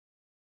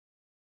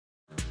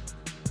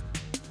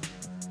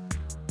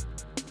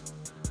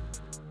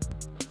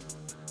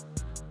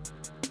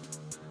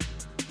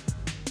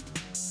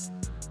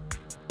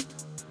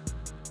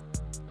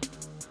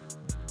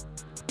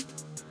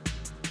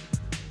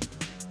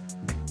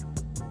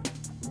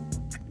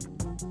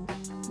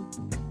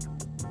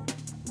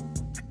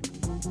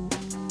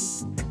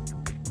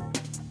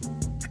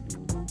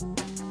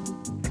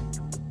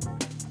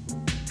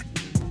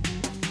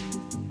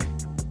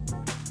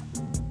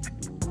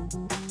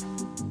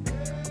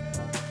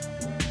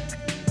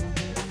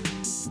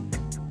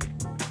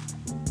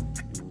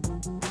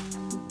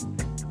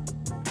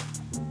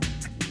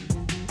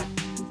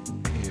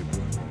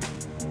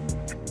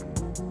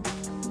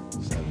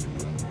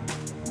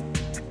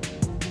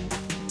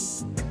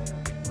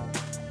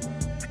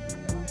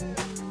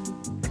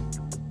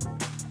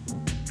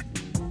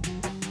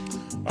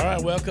All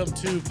right, welcome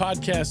to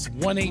podcast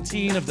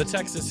 118 of the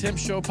Texas Hemp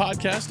Show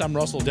podcast. I'm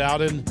Russell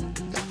Dowden,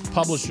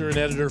 publisher and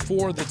editor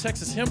for the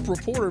Texas Hemp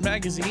Reporter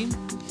magazine.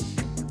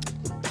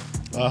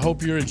 I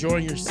hope you're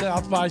enjoying your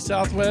South by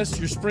Southwest,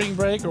 your spring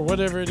break, or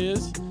whatever it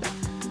is.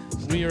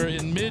 We are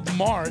in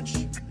mid-March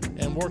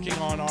and working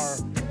on our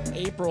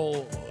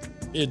April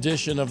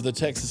edition of the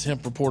Texas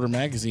Hemp Reporter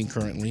magazine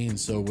currently, and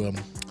so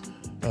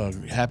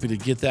happy to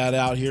get that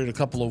out here in a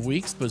couple of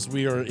weeks. But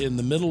we are in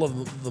the middle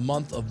of the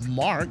month of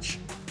March,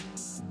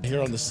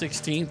 here on the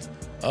 16th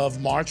of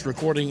March,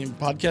 recording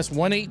podcast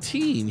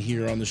 118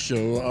 here on the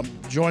show.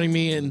 Joining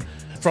me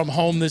from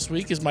home this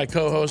week is my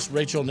co-host,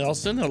 Rachel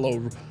Nelson.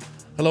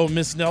 Hello,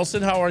 Miss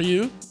Nelson. How are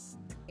you?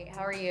 Hey,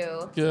 how are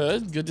you?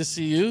 Good to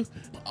see you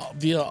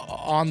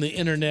on the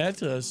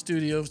internet,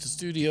 studio to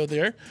studio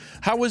there.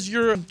 How was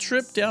your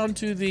trip down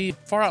to the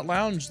Far Out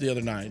Lounge the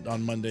other night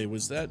on Monday?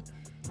 Was that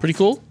pretty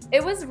cool?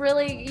 It was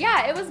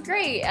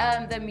great.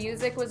 The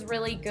music was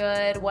really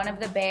good. One of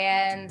the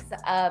bands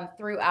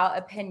threw out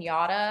a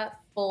piñata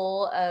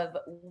full of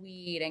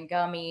weed and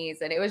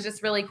gummies, and it was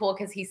just really cool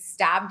because he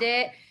stabbed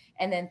it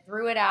and then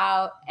threw it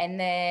out, and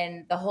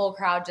then the whole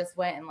crowd just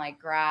went and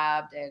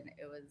grabbed, and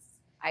it was,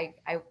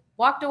 I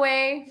walked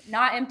away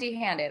not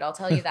empty-handed, I'll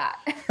tell you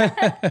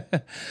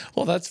that.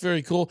 Well, that's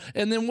very cool.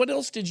 And then what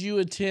else did you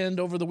attend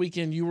over the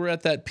weekend? You were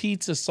at that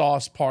pizza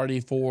sauce party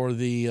for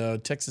the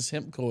Texas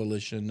Hemp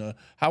Coalition.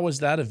 How was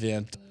that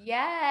event?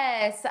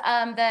 Yes,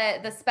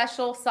 the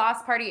special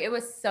sauce party, it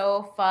was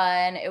so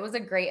fun. It was a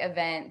great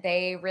event.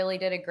 They really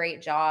did a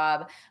great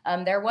job.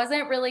 There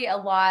wasn't really a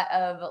lot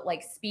of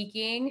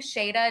speaking.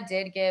 Shada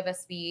did give a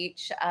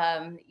speech,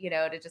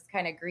 to just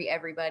kind of greet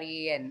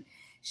everybody, and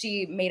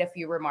she made a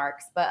few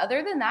remarks. But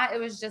other than that, it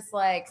was just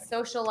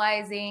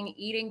socializing,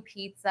 eating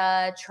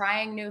pizza,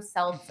 trying new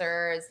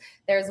seltzers.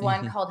 There's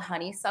one called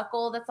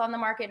Honeysuckle that's on the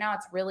market now.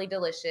 It's really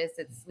delicious.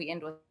 It's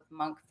sweetened with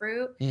monk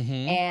fruit.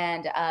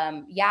 And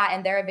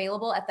and they're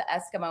available at the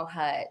Eskimo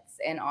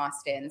Huts in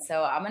Austin.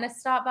 So I'm going to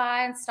stop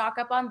by and stock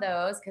up on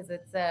those because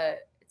it's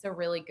a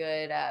really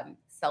good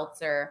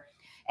seltzer.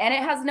 And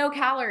it has no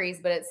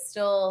calories, but it's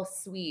still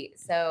sweet.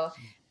 So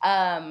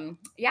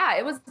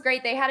it was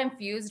great. They had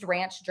infused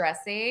ranch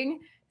dressing.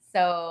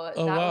 So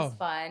was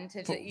fun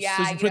to so you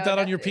put that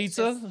on your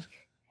pizza?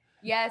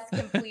 Yes,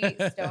 complete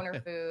stoner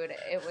food.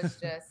 It was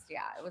just,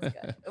 it was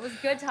good. It was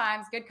good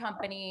times, good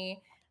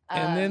company.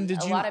 And then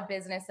a lot of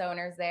business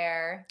owners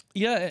there.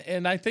 Yeah,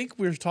 and I think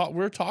we're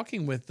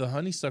talking with the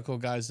Honeysuckle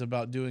guys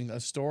about doing a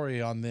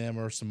story on them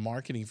or some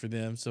marketing for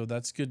them. So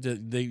that's good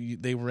that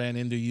they ran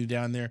into you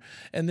down there.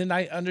 And then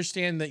I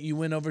understand that you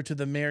went over to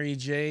the Mary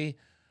J.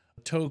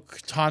 Toke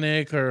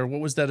Tonic, or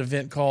what was that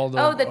event called? The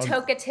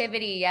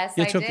Tokeativity. Yes,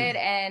 I did.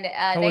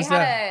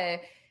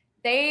 And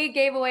they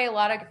gave away a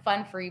lot of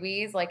fun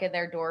freebies, in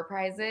their door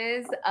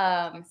prizes.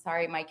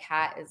 Sorry, my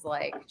cat is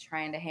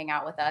trying to hang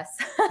out with us.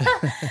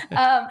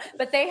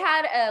 But they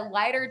had a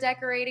lighter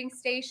decorating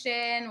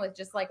station with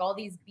just all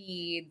these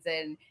beads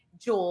and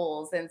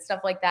jewels and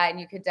stuff like that. And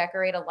you could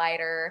decorate a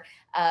lighter,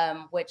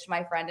 which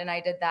my friend and I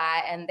did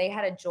that. And they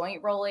had a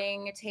joint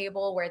rolling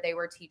table where they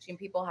were teaching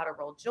people how to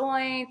roll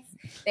joints.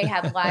 They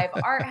had live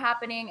art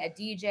happening, a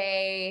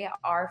DJ.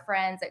 Our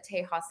friends at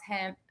Tejas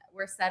Hemp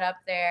were set up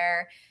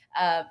there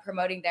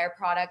promoting their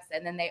products.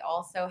 And then they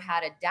also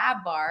had a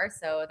dab bar.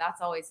 So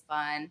that's always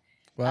fun.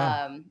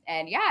 Wow.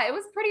 It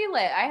was pretty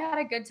lit. I had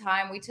a good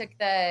time. We took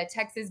the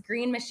Texas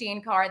Green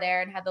Machine car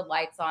there and had the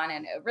lights on,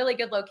 and a really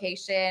good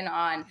location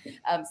on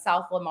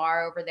South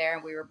Lamar over there.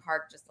 And we were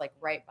parked just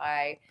right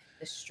by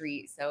the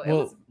street. So it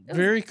was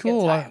very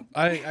cool. I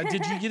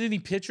did you get any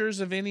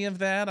pictures of any of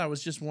that? I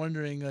was just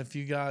wondering if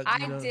you got.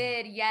 I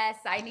did. Yes.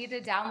 I need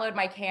to download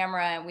my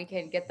camera and we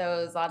can get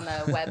those on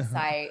the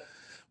website.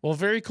 Well,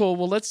 very cool.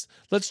 Well, let's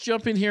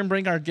jump in here and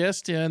bring our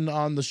guest in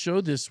on the show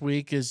this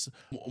week. Is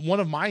one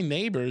of my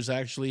neighbors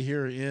actually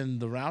here in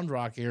the Round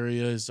Rock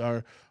area. Is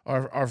our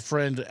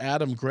friend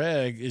Adam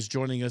Gregg is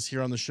joining us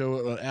here on the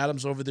show.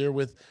 Adam's over there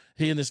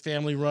he and his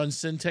family run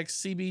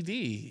CenTex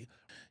CBD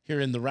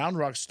here in the Round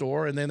Rock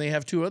store, and then they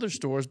have two other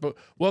stores. But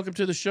welcome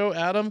to the show,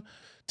 Adam.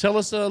 Tell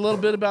us a little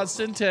bit about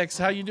CenTex.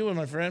 How you doing,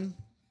 my friend?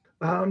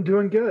 I'm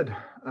doing good.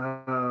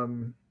 We're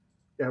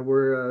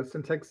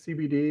CenTex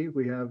CBD.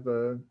 We have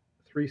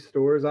 3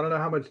 stores. I don't know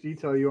how much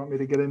detail you want me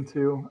to get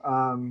into,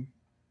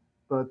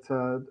 but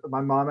my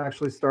mom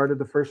actually started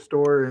the first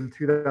store in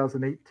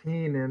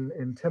 2018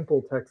 in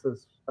Temple,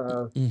 Texas,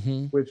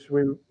 which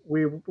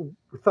we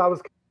thought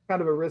was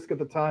kind of a risk at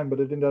the time,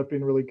 but it ended up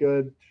being really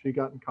good. She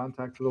got in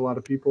contact with a lot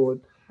of people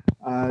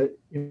at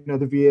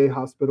the VA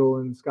hospital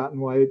and Scott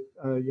and White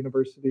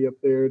University up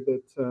there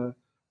that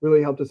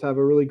really helped us have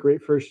a really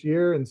great first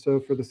year. And so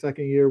for the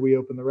second year, we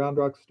opened the Round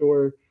Rock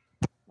store.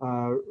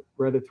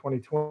 Right at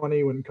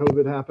 2020 when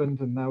COVID happened,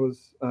 and that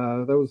was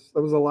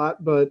a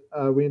lot. But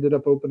we ended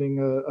up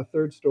opening a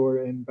third store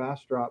in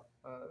Bastrop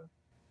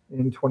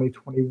in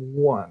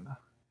 2021.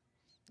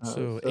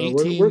 So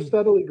we're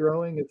steadily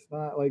growing. It's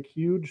not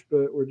huge,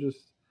 but we're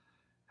just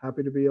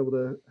happy to be able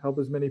to help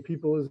as many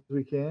people as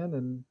we can,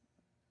 and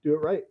do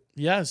it right.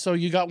 Yeah. So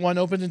you got one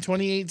opened in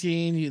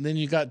 2018, then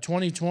you got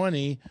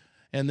 2020,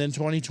 and then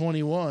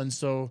 2021.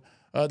 So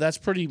that's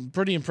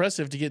pretty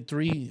impressive to get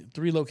three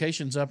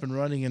locations up and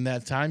running in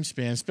that time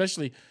span.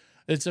 Especially,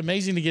 it's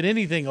amazing to get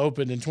anything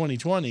open in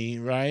 2020,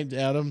 right,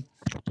 Adam?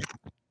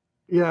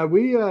 Yeah,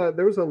 we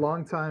there was a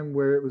long time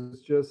where it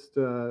was just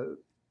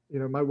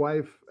my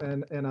wife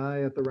and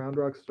I at the Round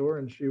Rock store,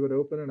 and she would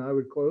open and I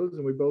would close,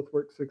 and we both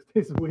worked 6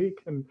 days a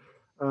week, and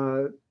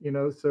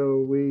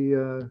so we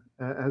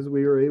as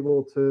we were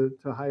able to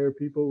hire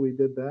people, we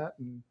did that,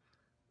 and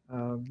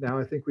now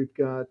I think we've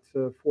got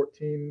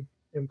 14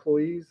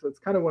 employees. That's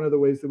kind of one of the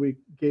ways that we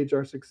gauge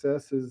our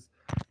success is,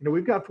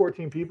 we've got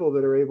 14 people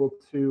that are able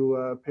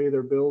to pay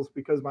their bills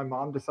because my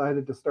mom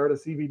decided to start a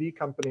CBD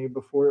company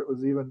before it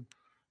was even,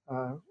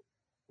 uh,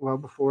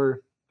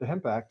 before the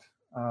Hemp Act,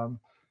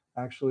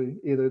 actually,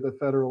 either the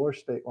federal or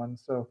state one.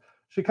 So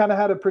she kind of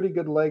had a pretty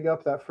good leg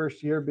up that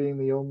first year being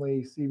the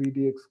only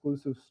CBD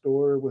exclusive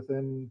store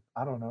within,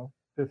 I don't know,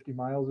 50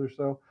 miles or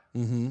so.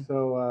 Mm-hmm.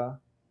 So,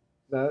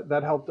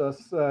 that helped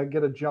us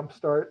get a jump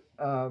start.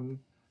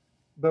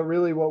 But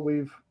really, what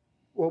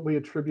we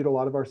attribute a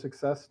lot of our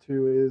success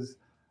to is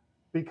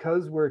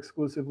because we're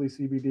exclusively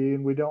CBD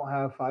and we don't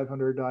have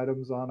 500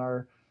 items on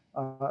our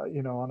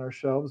on our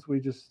shelves. We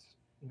just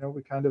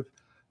we kind of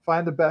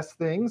find the best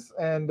things,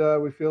 and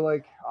we feel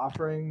like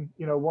offering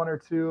one or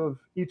two of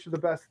each of the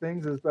best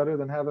things is better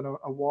than having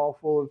a wall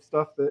full of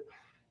stuff that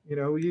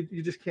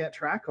you just can't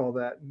track all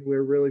that. And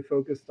we're really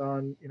focused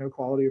on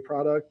quality of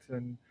product,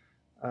 and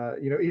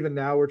even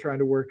now we're trying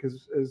to work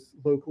as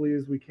locally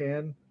as we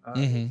can.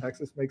 Mm-hmm.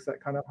 Texas makes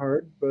that kind of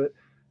hard, but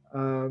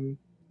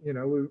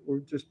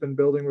we've just been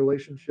building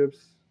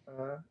relationships,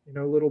 a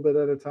little bit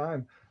at a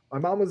time. My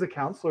mom was a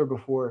counselor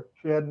before.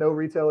 She had no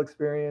retail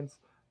experience,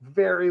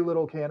 very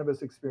little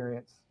cannabis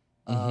experience,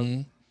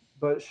 Mm-hmm.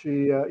 but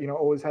she,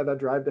 always had that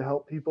drive to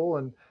help people.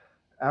 And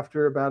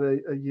after about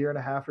a year and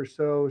a half or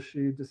so,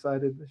 she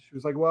decided, she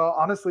was like, well,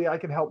 honestly, I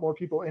can help more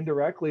people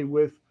indirectly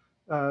with,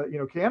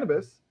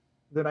 cannabis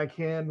than I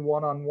can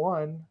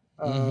one-on-one,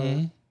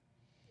 Mm-hmm.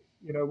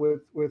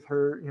 with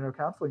her,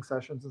 counseling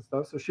sessions and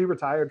stuff. So she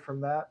retired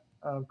from that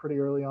pretty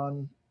early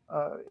on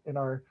in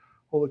our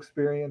whole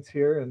experience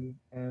here,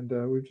 and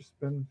we've just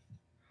been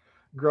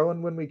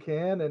growing when we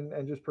can,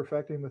 and just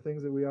perfecting the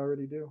things that we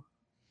already do.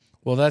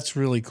 Well, that's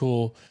really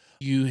cool.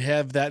 You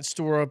have that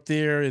store up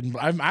there, and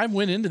I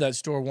went into that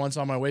store once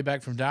on my way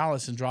back from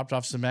Dallas and dropped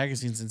off some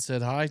magazines and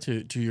said hi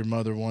to your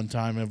mother one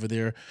time over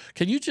there.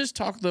 Can you just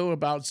talk though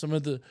about some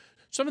of the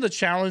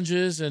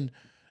challenges and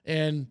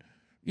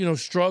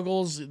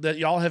struggles that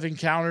y'all have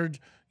encountered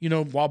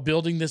while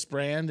building this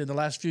brand in the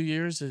last few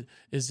years?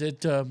 Is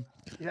it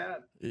Yeah,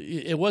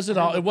 it wasn't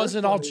I mean, all the it first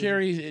wasn't all one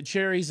is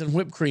cherries and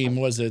whipped cream,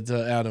 was it,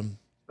 Adam?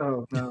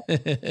 oh no,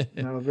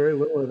 no, very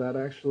little of that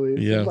actually. It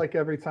Yeah. seemed like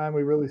every time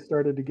we really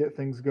started to get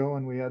things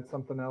going, we had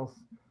something else,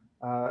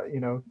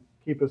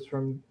 keep us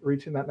from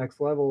reaching that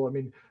next level. I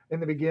mean, in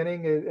the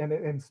beginning,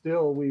 and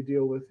still we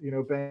deal with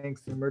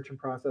banks and merchant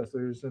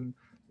processors, and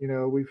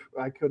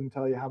I couldn't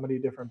tell you how many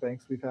different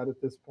banks we've had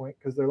at this point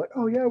because they're like,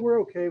 oh yeah,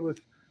 we're okay with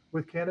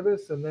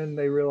cannabis, and then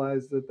they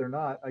realize that they're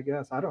not. I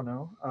guess I don't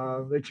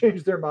know. They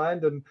changed their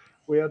mind, and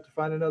we have to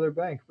find another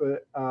bank.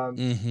 But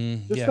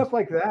Mm-hmm. just Yeah. stuff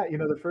like that.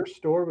 The first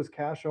store was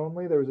cash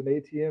only. There was an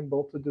ATM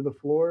bolted to the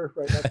floor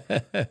right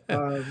next.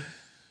 Um,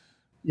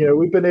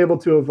 we've been able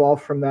to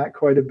evolve from that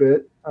quite a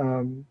bit.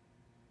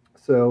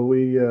 So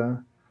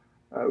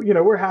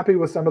we're happy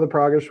with some of the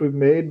progress we've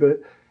made,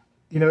 but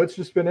it's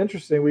just been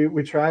interesting.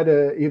 We try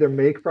to either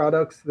make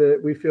products that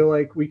we feel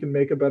like we can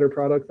make a better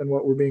product than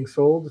what we're being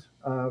sold.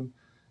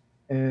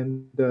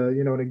 And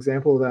an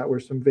example of that were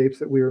some vapes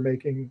that we were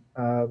making.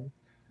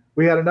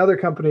 We had another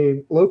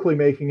company locally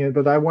making it,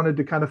 but I wanted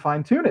to kind of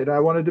fine tune it. I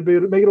wanted to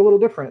make it a little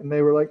different, and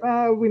they were like,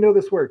 we know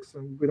this works,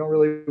 and we don't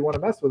really want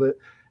to mess with it.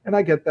 And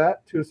I get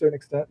that to a certain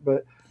extent,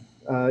 but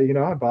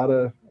I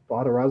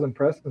bought a rosin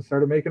press and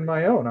started making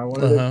my own. I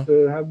wanted Uh-huh. it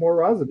to have more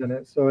rosin in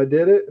it, so I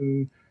did it.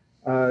 And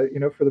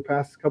for the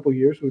past couple of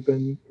years, we've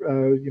been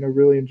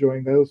really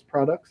enjoying those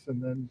products.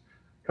 And then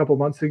a couple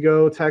months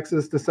ago,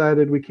 Texas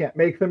decided we can't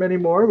make them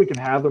anymore. We can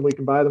have them, we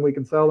can buy them, we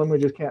can sell them. We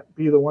just can't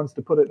be the ones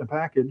to put it in a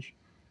package.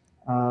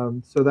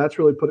 So that's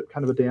really put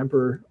kind of a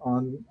damper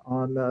on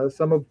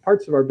some of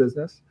parts of our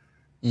business.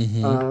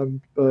 Mm-hmm.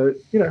 But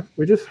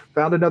we just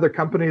found another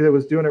company that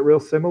was doing it real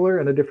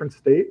similar in a different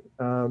state.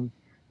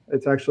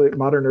 It's actually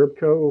Modern Herb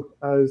Co.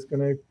 Is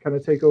going to kind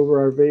of take over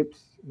our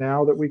vapes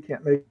now that we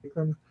can't make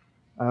them.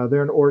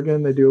 They're in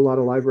Oregon. They do a lot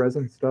of live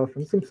resin stuff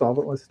and some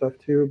solventless stuff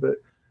too. But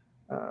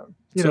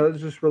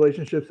it's just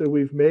relationships that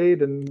we've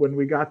made. And when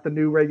we got the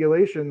new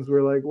regulations,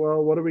 we're like,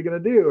 well, what are we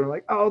going to do? And we're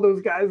like, oh,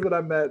 those guys that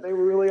I met, they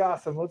were really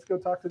awesome. Let's go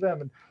talk to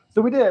them. And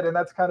so we did. And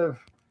that's kind of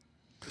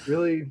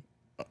really,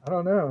 I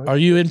don't know. Are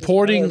you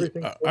importing?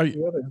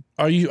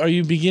 Are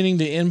you beginning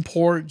to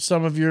import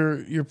some of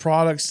your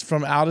products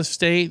from out of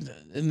state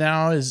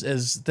now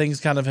as things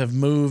kind of have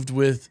moved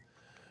with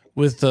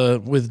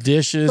with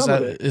dishes. Some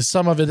of it. Is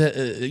some of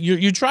it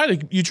you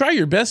try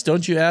your best,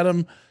 don't you,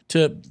 Adam,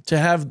 to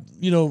have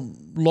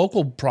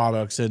local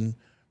products and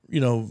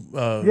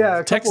Yeah,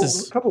 a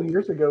Texas. couple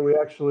years ago, we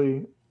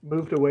actually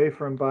moved away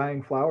from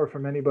buying flour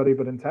from anybody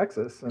but in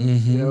Texas, and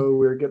Mm-hmm.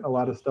 we were getting a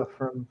lot of stuff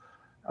from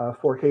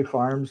 4K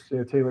Farms.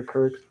 Taylor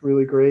Kirk's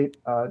really great.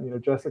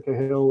 Jessica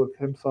Hill with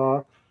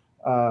Himsaw.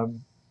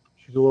 Um,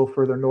 she's a little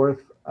further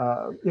north.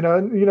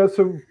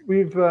 So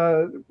we've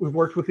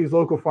worked with these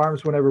local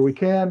farms whenever we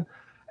can,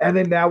 and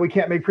then now we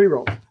can't make pre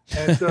rolls,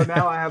 and so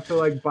now I have to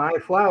like buy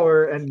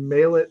flour and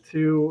mail it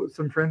to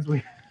some friends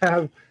we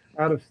have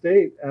out of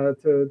state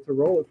to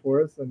roll it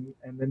for us and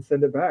then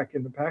send it back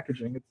in the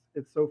packaging.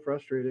 It's so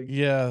frustrating.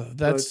 Yeah,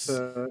 But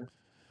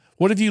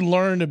what have you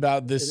learned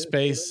about this is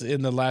space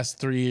in the last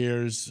 3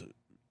 years?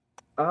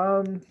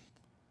 um,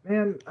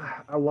 man,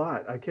 a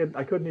lot. I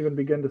couldn't even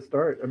begin to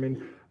start. I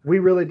mean, we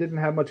really didn't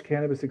have much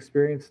cannabis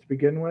experience to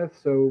begin with,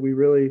 so we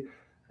really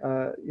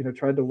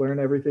tried to learn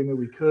everything that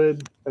we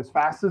could as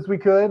fast as we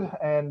could.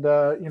 And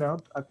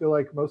I feel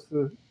like most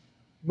of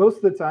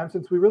the time,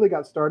 since we really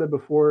got started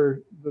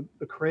before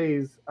the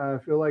craze, I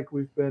feel like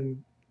we've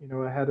been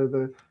ahead of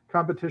the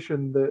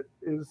competition.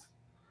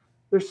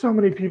 There's so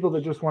many people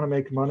that just want to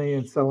make money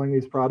and selling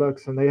these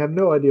products, and they have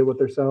no idea what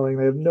they're selling,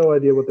 they have no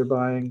idea what they're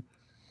buying.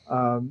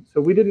 So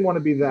we didn't want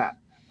to be that.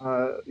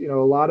 A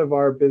lot of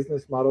our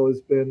business model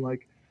has been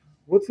like,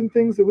 what's some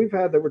things that we've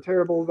had that were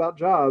terrible about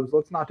jobs,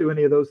 let's not do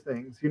any of those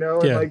things, and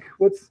Yeah. like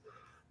what's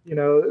you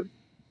know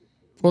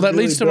Well, that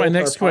really leads to my built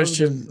our next farm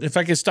question. business. If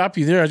I could stop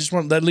you there,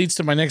 that leads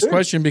to my next Sure.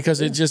 question,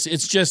 because Yeah.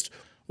 it's just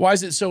why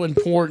is it so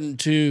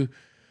important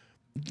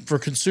for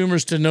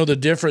consumers to know the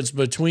difference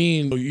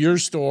between your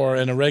store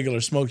and a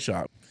regular smoke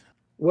shop?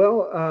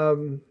 Well,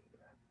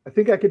 I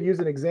think I could use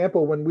an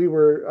example when we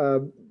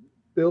were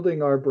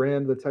building our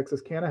brand, the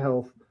Texas Canna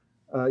Health,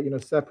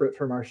 separate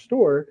from our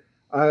store.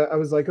 I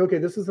was like, okay,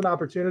 this is an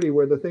opportunity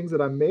where the things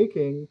that I'm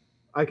making,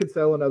 I could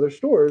sell in other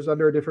stores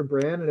under a different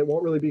brand, and it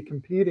won't really be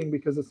competing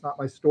because it's not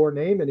my store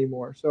name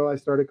anymore. So I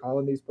started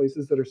calling these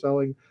places that are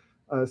selling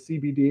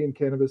CBD and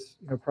cannabis,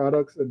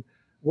 products. And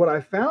what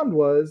I found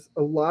was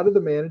a lot of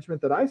the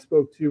management that I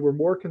spoke to were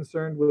more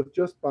concerned with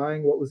just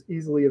buying what was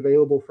easily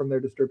available from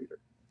their distributor.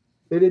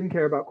 They didn't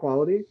care about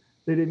quality.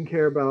 They didn't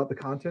care about the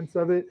contents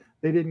of it.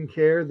 They didn't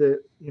care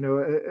that,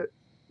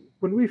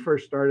 when we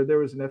first started, there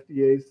was an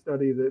FDA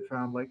study that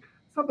found like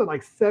something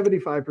like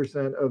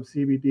 75% of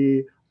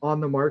CBD on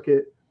the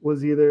market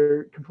was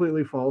either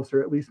completely false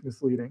or at least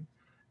misleading.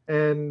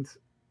 And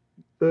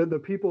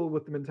the people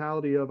with the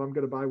mentality of I'm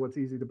going to buy what's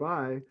easy to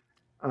buy,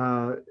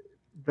 uh,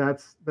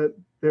 that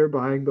they're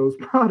buying those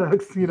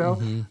products,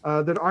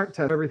 Mm-hmm. that aren't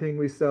tested. Everything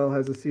we sell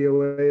has a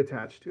COA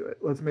attached to it.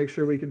 Let's make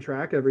sure we can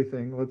track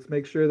everything. Let's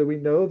make sure that we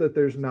know that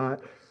there's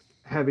not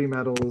heavy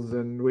metals,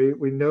 and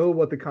we know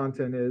what the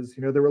content is.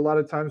 There were a lot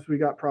of times we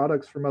got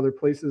products from other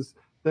places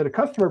that a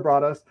customer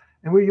brought us,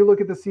 and when you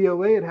look at the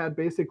COA, it had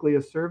basically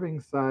a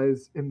serving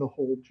size in the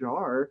whole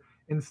jar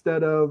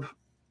instead of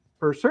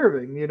per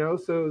serving.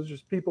 So it was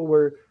just people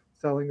were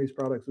selling these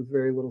products with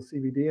very little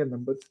CBD in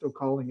them, but still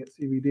calling it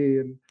CBD.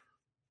 And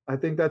I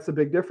think that's a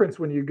big difference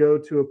when you go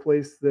to a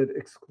place that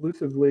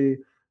exclusively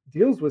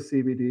deals with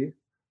CBD.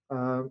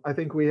 I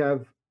think we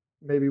have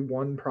maybe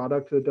one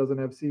product that doesn't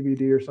have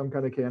CBD or some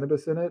kind of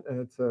cannabis in it,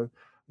 and it's a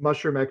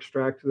mushroom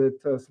extract that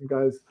some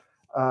guys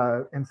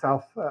in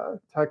South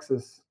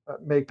Texas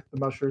make the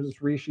mushrooms,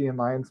 reishi and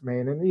lion's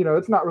mane. And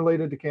it's not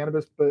related to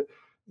cannabis, but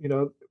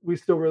we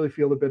still really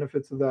feel the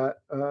benefits of that.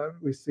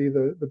 We see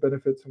the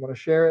benefits and want to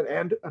share it.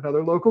 And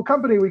another local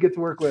company we get to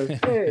work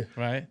with. Hey,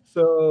 Right.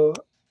 so.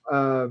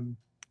 Um,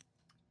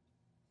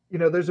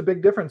 there's a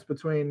big difference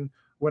between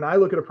when I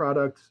look at a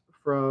product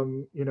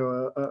from,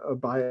 a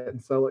buy it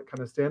and sell it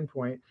kind of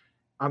standpoint.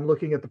 I'm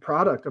looking at the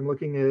product. I'm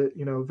looking at,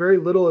 very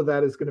little of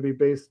that is going to be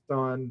based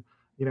on,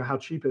 how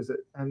cheap is it?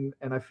 And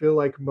I feel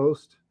like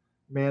most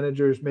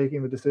managers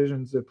making the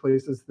decisions at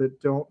places that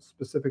don't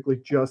specifically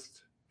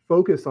just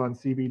focus on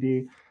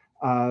CBD,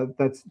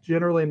 that's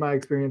generally, in my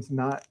experience,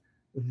 not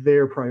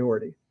their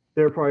priority.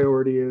 Their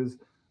priority is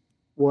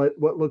what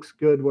looks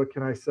good, what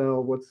can I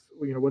sell, what's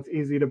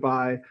easy to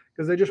buy,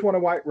 because they just want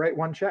to write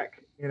one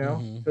check,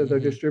 Mm-hmm. to the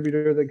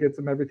distributor that gets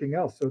them everything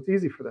else, so it's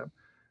easy for them.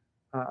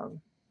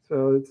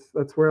 So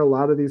that's where a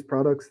lot of these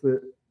products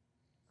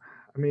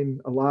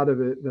a lot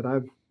of it that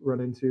I've run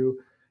into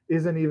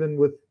isn't even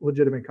with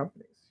legitimate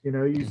companies. You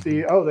Mm-hmm.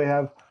 see, oh, they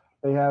have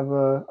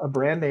a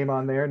brand name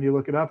on there, and you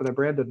look it up, and that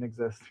brand doesn't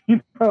exist.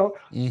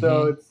 Mm-hmm.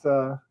 So it's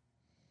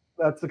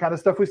that's the kind of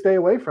stuff we stay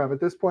away from. At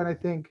this point, I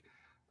think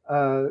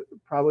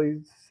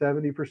probably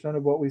 70%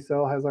 of what we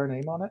sell has our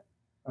name on it.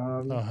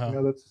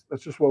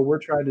 That's just what we're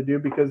trying to do,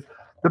 because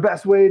the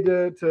best way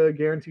to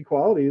guarantee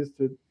quality is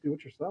to do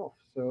it yourself.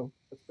 So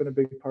that's been a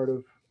big part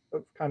of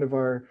kind of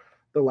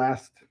the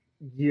last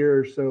year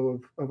or so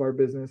of our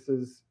business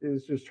is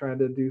just trying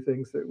to do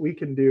things that we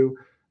can do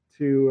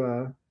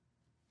to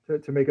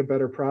make a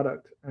better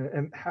product.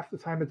 And half the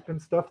time it's been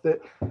stuff that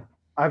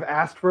I've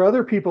asked for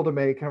other people to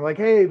make. And I'm like,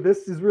 hey,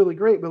 this is really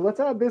great, but let's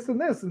add this and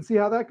this and see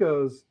how that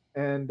goes.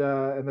 And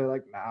they're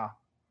like, nah.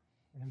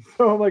 And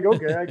so I'm like,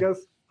 okay, I guess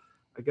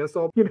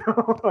I'll,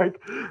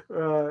 like,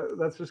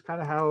 that's just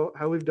kind of how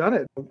we've done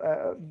it.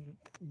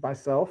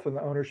 Myself and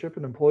the ownership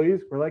and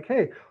employees were like,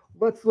 hey,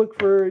 let's look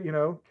for,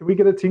 can we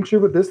get a tincture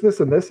with this,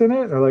 and this in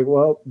it? And they're like,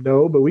 well,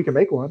 no, but we can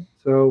make one.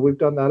 So we've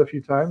done that a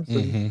few times.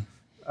 And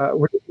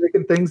we're just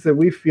making things that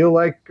we feel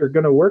like are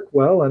going to work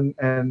well.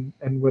 And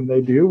when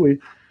they do, we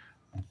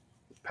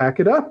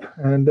pack it up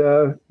and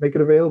make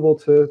it available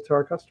to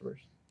our customers.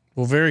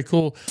 Well, very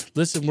cool.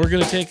 Listen, we're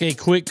going to take a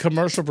quick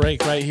commercial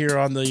break right here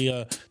on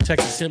the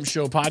Texas Hemp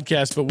Show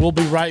podcast, but we'll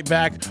be right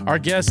back. Our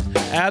guest,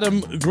 Adam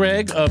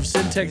Gregg of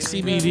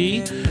CenTex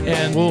CBD,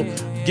 and we'll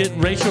get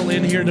Rachel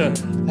in here to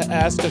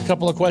ask a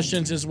couple of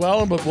questions as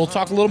well, but we'll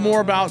talk a little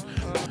more about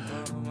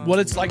what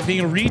it's like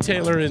being a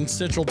retailer in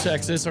Central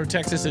Texas or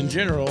Texas in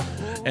general.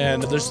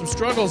 And there's some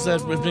struggles that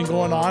have been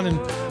going on and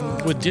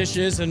with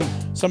dishes and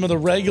some of the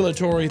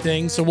regulatory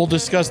things. So we'll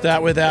discuss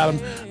that with Adam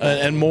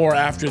and more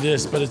after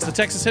this. But it's the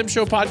Texas Hemp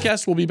Show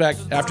podcast. We'll be back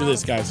after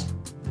this, guys.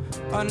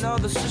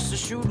 Another sister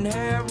shooting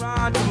hair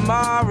on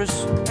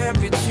Damaris,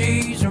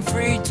 amputees and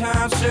free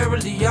time Sarah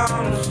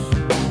Leonis.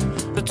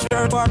 The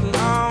church wasn't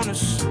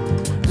honest.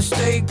 The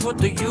state put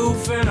the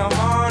youth in a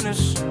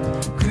harness,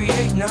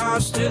 creating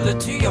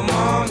hostility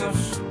among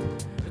us.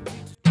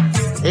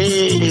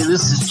 Hey,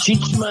 this is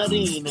Cheech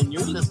Marin, and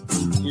you're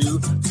listening to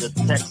the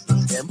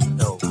Texas Hemp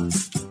Show.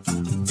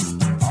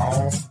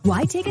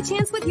 Why take a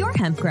chance with your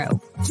hemp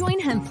grow? Join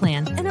Hemp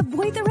Plan and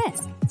avoid the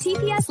risk.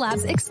 TPS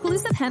Labs'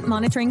 exclusive hemp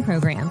monitoring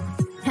program.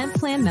 Hemp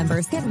Plan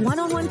members get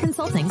one-on-one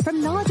consulting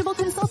from knowledgeable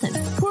consultants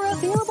who are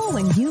available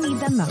when you need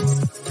them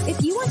most.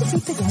 If you want to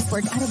take the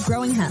guesswork out of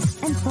growing hemp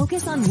and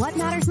focus on what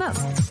matters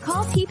most,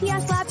 call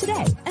TPS Lab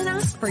today and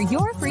ask for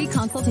your free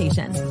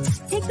consultation.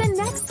 Take the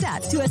next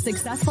step to a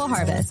successful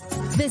harvest.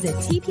 Visit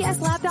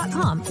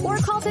tpslab.com or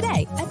call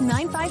today at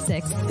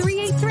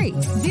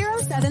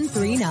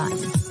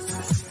 956-383-0739.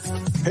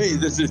 Hey,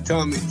 this is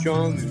Tommy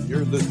Chong, and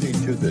you're listening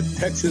to the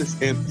Texas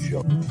Hemp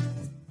Show.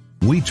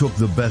 We took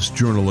the best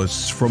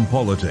journalists from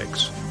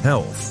politics,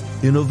 health,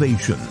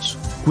 innovations,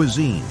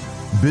 cuisine,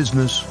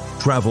 business,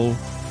 travel,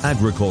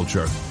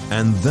 agriculture,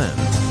 and then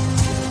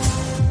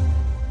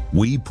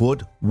we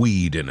put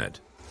weed in it.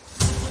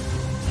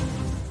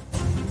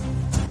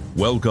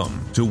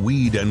 Welcome to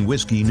Weed and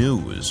Whiskey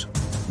News.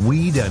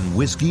 Weed and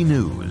Whiskey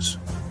News.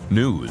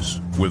 News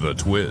with a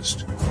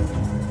twist.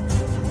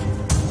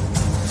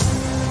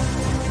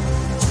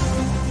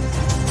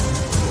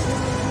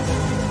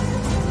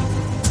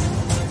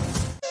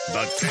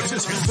 The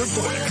Texas Hemp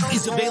Reporter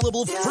is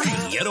available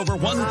free at over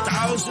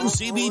 1,000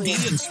 CBD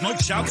and smoke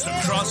shops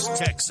across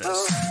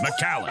Texas,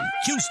 McAllen,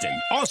 Houston,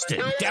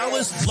 Austin,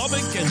 Dallas,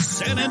 Lubbock, and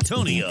San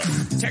Antonio.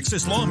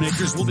 Texas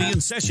lawmakers will be in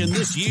session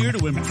this year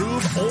to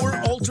improve or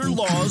alter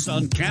laws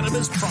on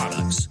cannabis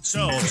products.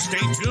 So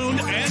stay tuned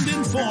and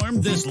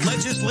informed this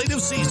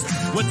legislative season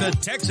with the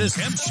Texas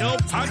Hemp Show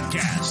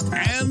podcast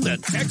and the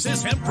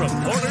Texas Hemp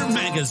Reporter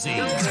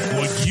magazine.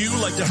 Would you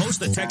like to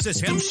host the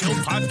Texas Hemp Show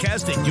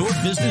podcast at your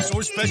business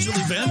or special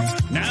event?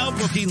 Now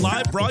booking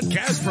live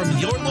broadcast from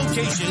your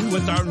location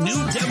with our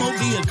new demo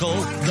vehicle,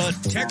 the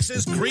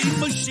Texas Green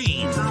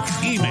Machine.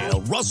 Email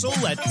Russell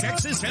at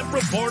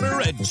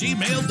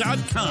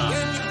TexasHempReporter@gmail.com.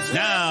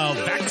 Now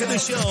back to the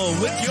show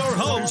with your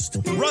host,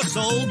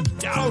 Russell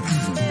Dowden.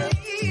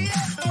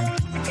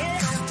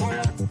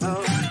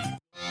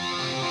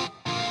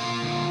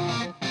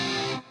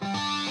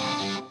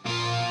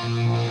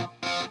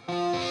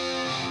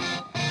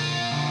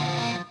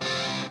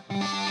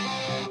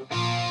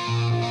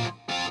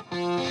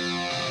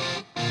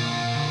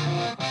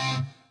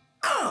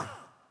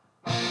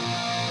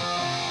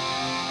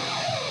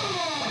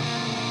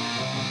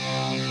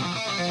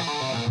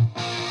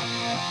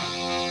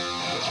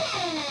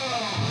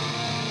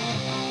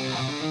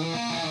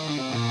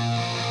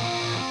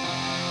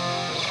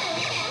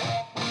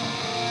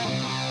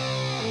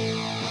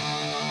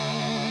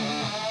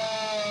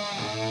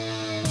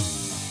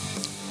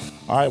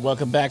 All right,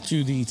 welcome back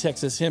to the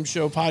Texas Hemp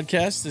Show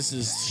podcast. This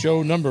is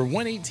show number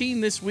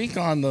 118 this week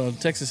on the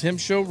Texas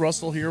Hemp Show.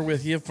 Russell here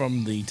with you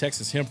from the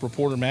Texas Hemp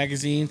Reporter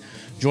magazine.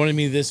 Joining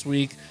me this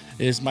week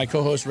is my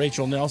co-host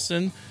Rachel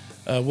Nelson.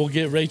 We'll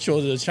get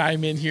Rachel to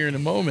chime in here in a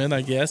moment,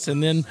 I guess.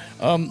 And then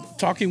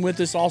talking with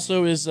us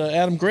also is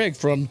Adam Gregg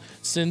from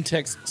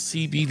CenTex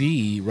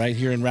CBD right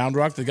here in Round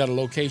Rock. They've got a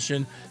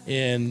location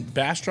in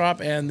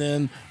Bastrop and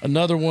then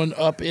another one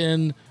up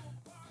in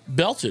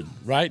Belton,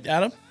 right,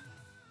 Adam?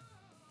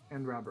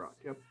 And Round Rock,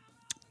 yep.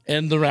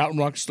 And the Round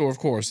Rock store, of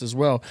course, as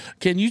well.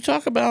 Can you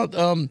talk about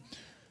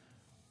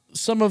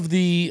some of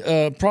the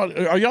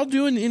are y'all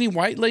doing any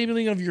white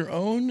labeling of your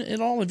own at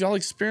all? Have y'all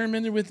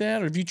experimented with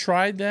that, or have you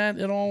tried that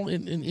at all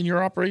in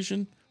your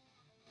operation?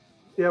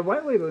 Yeah,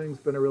 white labeling's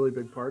been a really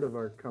big part of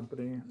our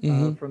company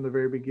from the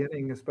very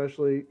beginning.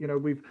 Especially,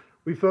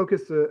 we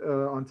focused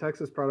on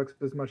Texas products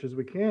as much as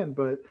we can,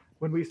 but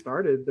when we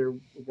started, there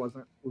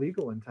wasn't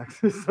legal in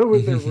Texas, so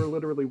there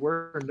literally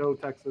were no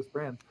Texas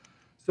brands.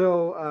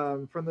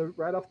 So from the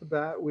right off the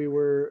bat, we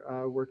were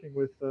working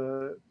with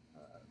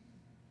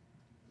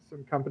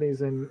some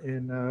companies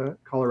in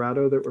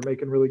Colorado that were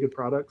making really good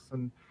products,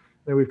 and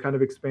then we've kind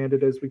of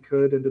expanded as we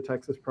could into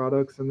Texas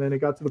products, and then it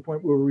got to the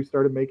point where we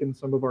started making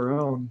some of our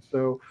own.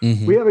 So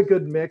we have a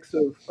good mix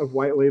of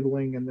white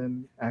labeling and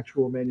then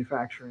actual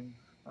manufacturing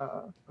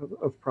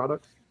of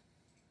products.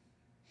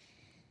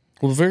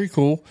 Well, very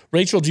cool.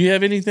 Rachel, do you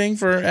have anything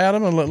for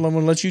Adam? I'm going to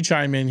let you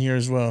chime in here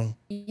as well.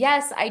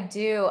 Yes, I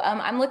do.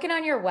 I'm looking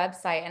on your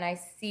website and I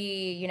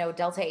see,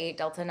 Delta 8,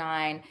 Delta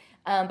 9,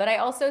 but I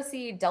also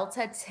see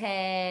Delta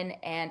 10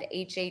 and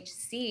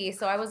HHC.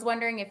 So I was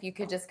wondering if you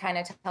could just kind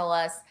of tell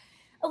us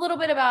a little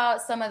bit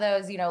about some of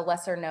those,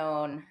 lesser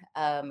known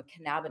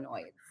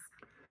cannabinoids.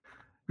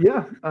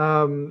 Yeah.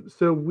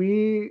 So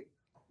we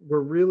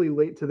were really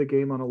late to the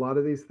game on a lot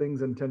of these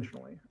things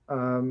intentionally.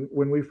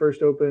 When we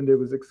first opened, it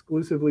was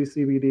exclusively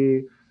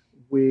CBD.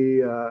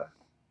 We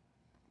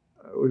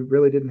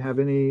really didn't have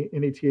any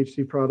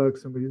THC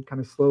products, and we kind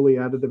of slowly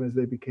added them as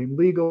they became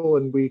legal,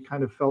 and we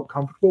kind of felt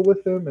comfortable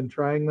with them and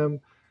trying them.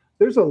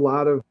 There's a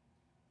lot of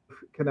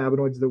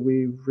cannabinoids that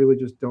we really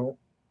just don't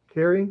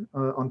carry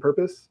on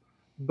purpose,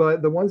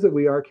 but the ones that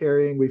we are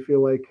carrying, we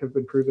feel like have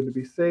been proven to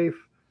be safe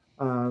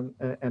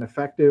and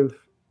effective.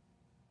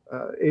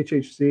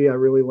 HHC, I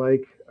really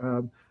like.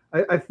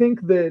 I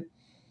think that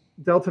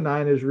Delta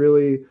 9 is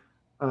really,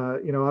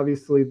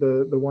 obviously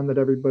the one that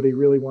everybody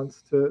really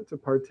wants to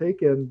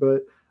partake in.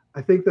 But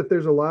I think that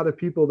there's a lot of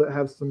people that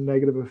have some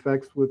negative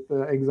effects with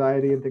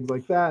anxiety and things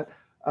like that.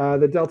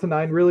 The Delta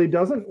 9 really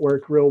doesn't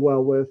work real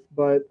well with,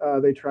 but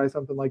they try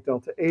something like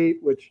Delta 8,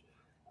 which,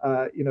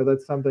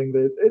 that's something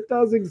that it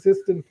does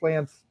exist in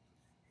plants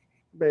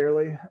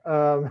barely.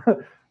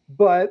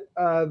 But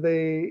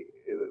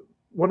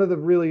one of the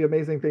really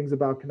amazing things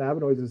about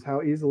cannabinoids is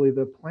how easily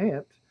the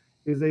plant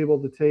is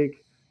able to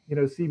take,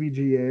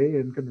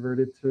 CBGA and convert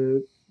it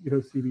to,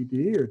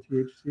 CBD or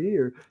THC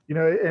or,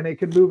 and it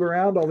can move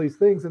around all these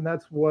things. And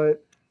that's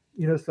what,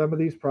 some of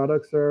these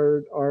products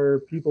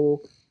are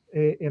people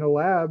in a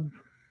lab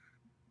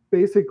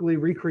basically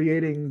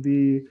recreating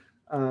the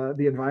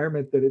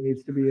environment that it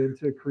needs to be in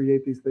to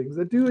create these things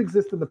that do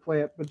exist in the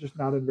plant, but just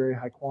not in very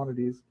high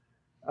quantities.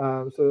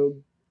 So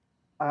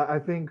I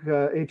think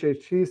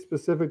HHC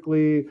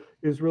specifically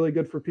is really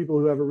good for people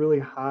who have a really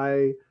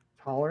high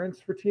tolerance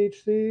for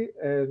THC,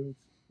 and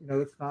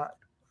it's not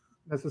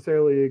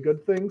necessarily a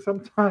good thing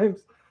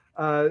sometimes.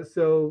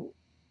 So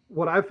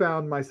what I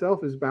found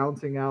myself is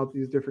balancing out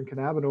these different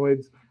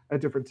cannabinoids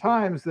at different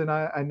times. Then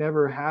I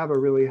never have a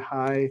really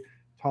high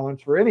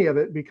tolerance for any of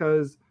it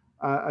because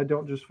I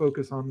don't just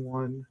focus on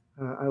one.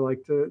 I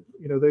like to,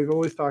 they've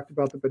always talked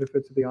about the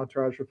benefits of the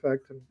entourage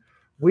effect, and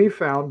we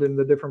found in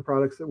the different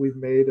products that we've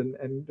made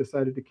and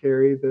decided to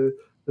carry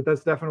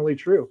that's definitely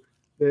true.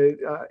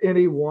 That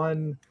any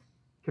one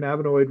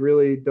cannabinoid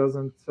really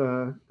doesn't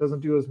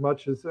do as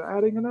much as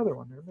adding another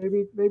one or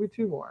maybe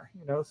two more.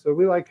 So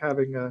we like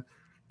having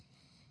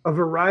a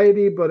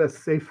variety, but a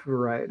safe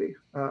variety.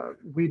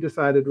 We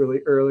decided really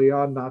early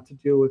on not to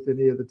deal with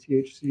any of the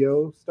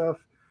THCO stuff.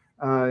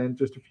 And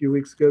just a few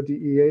weeks ago,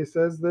 DEA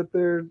says that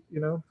they're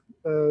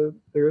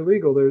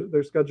illegal.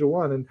 They're Schedule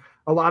 1, and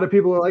a lot of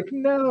people are like,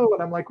 no.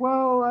 And I'm like,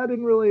 well, I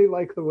didn't really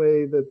like the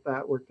way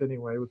that worked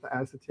anyway with the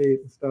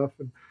acetate and stuff.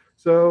 And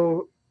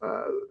so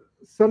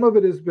some of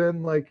it has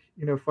been like,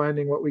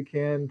 finding what we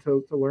can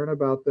to learn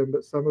about them,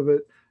 but some of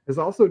it has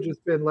also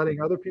just been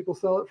letting other people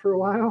sell it for a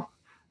while,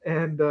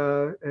 and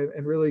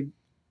really,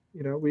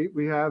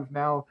 we have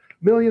now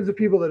millions of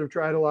people that have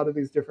tried a lot of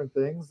these different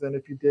things, and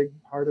if you dig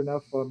hard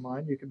enough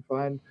online, you can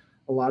find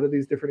a lot of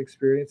these different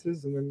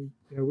experiences, and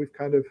then we've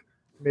kind of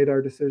made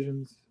our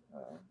decisions,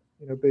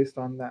 based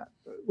on that.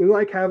 But we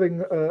like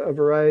having a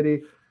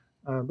variety,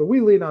 but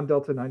we lean on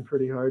Delta 9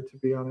 pretty hard, to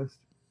be honest.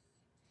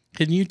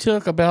 Can you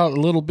talk about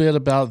a little bit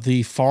about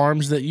the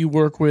farms that you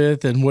work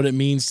with and what it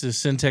means to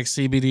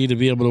CenTex CBD to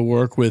be able to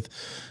work with,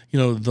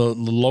 the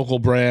local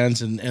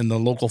brands and the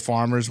local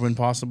farmers when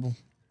possible?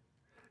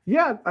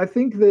 Yeah, I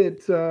think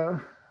that,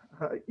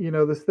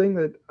 this thing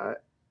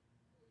that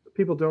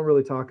people don't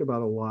really talk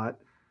about a lot.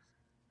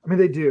 I mean,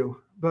 they do,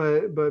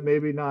 but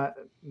maybe not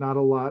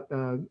a lot,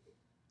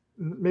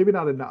 maybe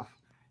not enough,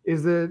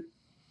 is that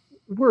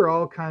we're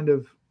all kind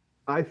of,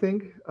 I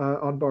think,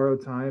 on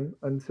borrowed time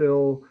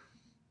until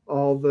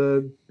all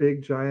the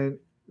big giant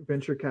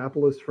venture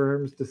capitalist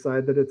firms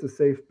decide that it's a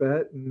safe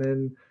bet. And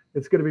then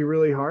it's going to be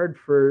really hard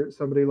for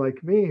somebody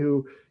like me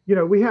who,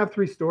 we have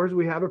 3 stores.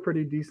 We have a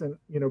pretty decent,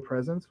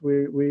 presence.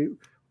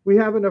 We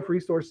have enough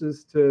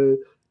resources to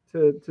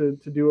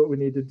do what we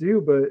need to do,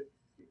 but,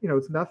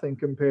 it's nothing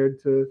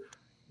compared to,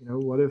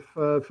 what if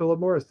Philip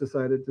Morris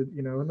decided to,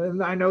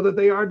 and I know that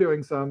they are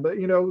doing some, but,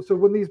 so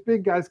when these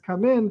big guys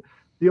come in,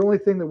 the only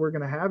thing that we're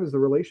going to have is the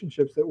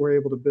relationships that we're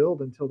able to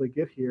build until they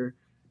get here.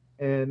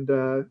 And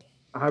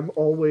I'm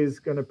always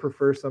going to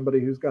prefer somebody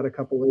who's got a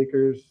couple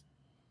acres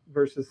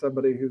versus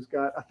somebody who's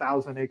got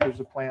 1,000 acres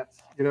of plants.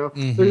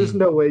 There's just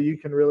no way you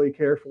can really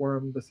care for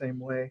them the same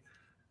way.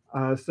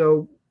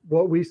 So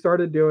what we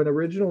started doing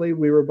originally,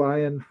 we were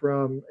buying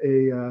from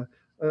a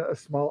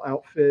small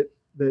outfit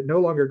that no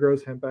longer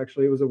grows hemp.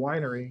 Actually, it was a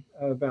winery,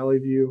 Valley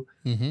View,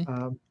 in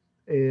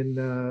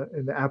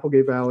the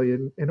Applegate Valley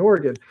in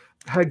Oregon.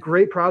 Had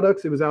great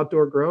products. It was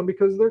outdoor grown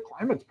because their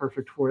climate's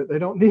perfect for it. They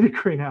don't need a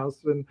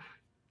greenhouse, and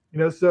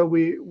so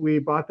we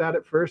bought that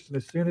at first. And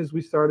as soon as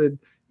we started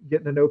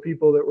getting to know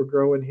people that were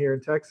growing here in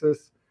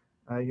Texas,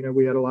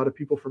 we had a lot of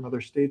people from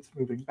other states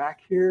moving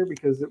back here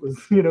because it was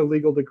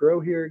legal to grow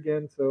here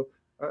again. So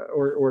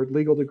or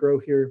legal to grow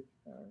here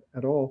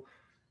at all.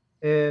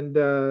 And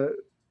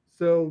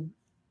so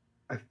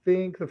I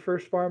think the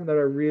first farm that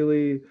I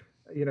really,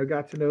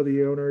 got to know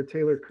the owner,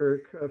 Taylor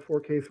Kirk,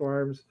 4K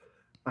Farms,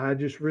 I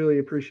just really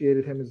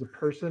appreciated him as a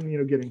person,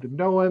 getting to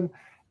know him.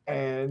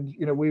 And,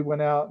 we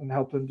went out and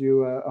helped him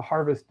do a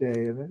harvest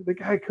day. And the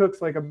guy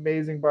cooks like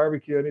amazing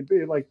barbecue, and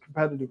he like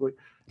competitively.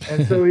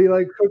 And so he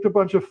like cooked a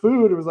bunch of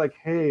food. It was like,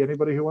 hey,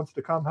 anybody who wants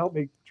to come help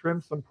me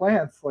trim some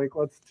plants, like,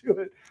 let's do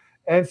it.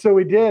 And so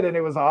we did, and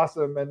it was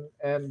awesome.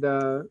 And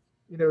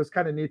it was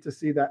kind of neat to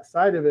see that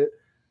side of it.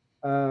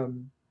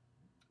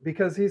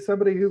 Because he's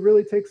somebody who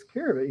really takes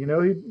care of it. He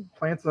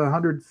plants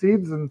 100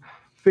 seeds and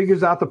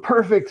figures out the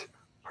perfect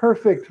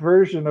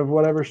version of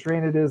whatever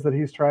strain it is that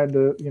he's trying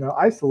to,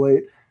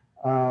 isolate.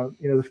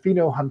 The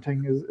pheno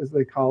hunting as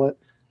they call it.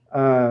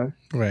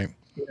 Right.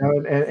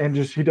 And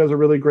just, he does a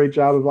really great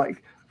job of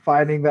like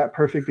finding that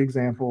perfect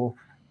example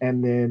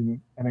and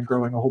then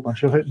growing a whole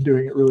bunch of it and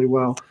doing it really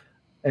well.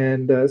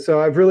 And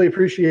so I've really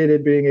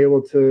appreciated being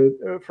able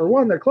to, for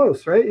one, they're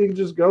close, right? You can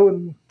just go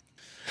and,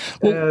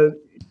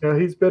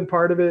 he's been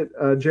part of it.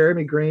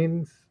 Jeremy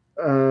Greens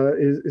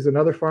is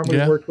another farmer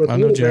we've worked with. I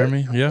know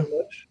Jeremy. Yeah.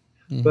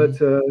 Mm-hmm.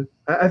 But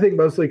I think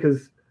mostly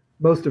because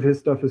most of his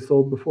stuff is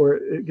sold before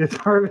it gets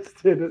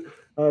harvested.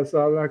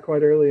 So I'm not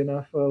quite early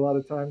enough a lot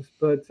of times.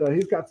 But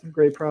he's got some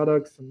great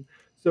products. And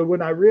so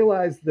when I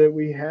realized that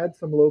we had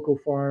some local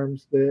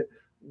farms that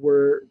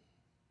were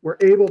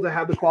able to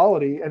have the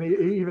quality and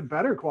even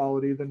better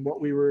quality than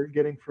what we were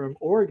getting from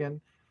Oregon,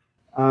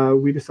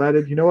 we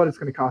decided, what, it's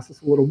going to cost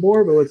us a little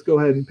more, but let's go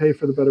ahead and pay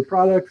for the better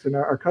products. And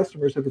our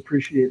customers have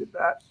appreciated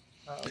that.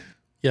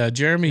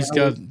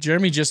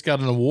 Jeremy just got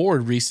an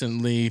award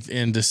recently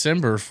in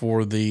December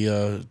for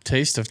the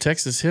Taste of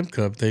Texas Hemp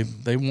Cup.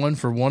 They won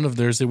for one of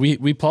theirs.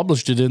 We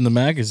published it in the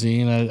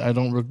magazine. I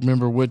don't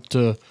remember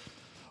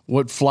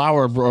what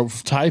flower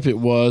type it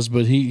was,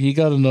 but he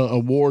got an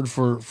award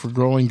for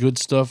growing good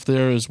stuff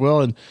there as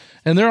well.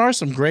 And there are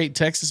some great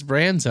Texas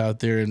brands out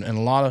there, and a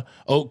lot of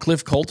Oak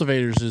Cliff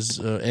Cultivators is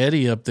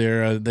Eddie up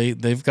there.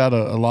 They've got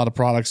a lot of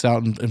products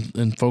out,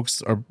 and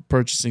folks are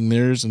purchasing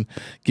theirs and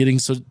getting.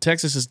 So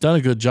Texas has done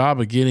a good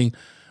job of getting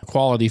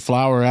quality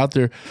flower out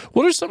there.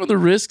 What are some of the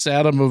risks,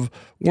 Adam, of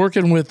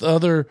working with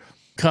other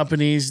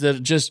companies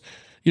that just,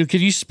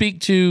 can you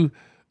speak to,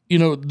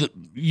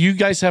 you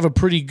guys have a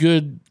pretty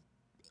good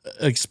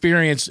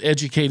experience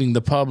educating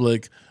the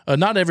public.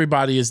 Not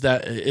everybody is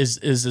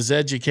as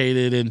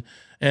educated,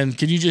 and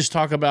can you just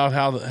talk about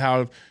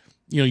how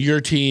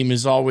your team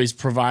is always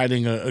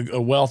providing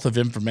a wealth of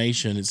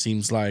information, it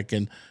seems like,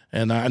 and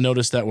I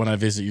noticed that when I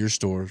visit your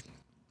store.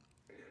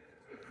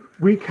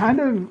 We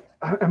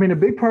a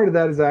big part of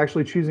that is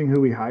actually choosing who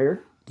we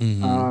hire.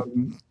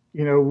 Mm-hmm.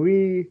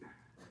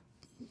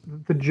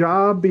 The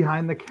job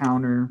behind the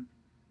counter,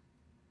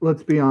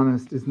 let's be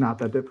honest, is not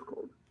that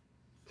difficult.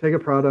 Take a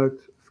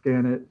product,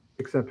 scan it,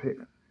 accept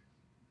payment.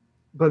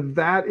 But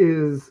that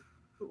is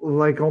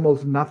like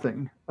almost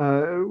nothing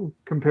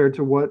compared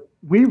to what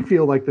we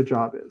feel like the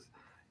job is.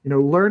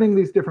 Learning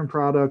these different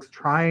products,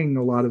 trying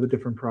a lot of the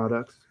different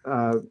products.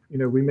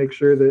 We make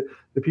sure that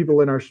the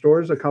people in our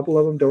stores, a couple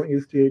of them don't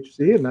use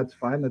THC, and that's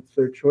fine. That's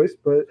their choice.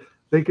 But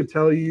they could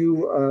tell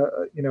you,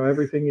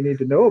 everything you need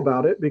to know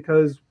about it,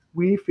 because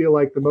we feel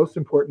like the most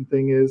important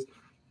thing is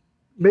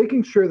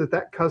making sure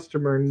that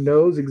customer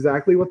knows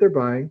exactly what they're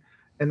buying,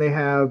 and they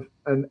have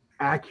an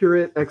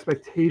accurate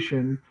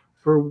expectation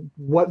for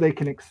what they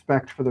can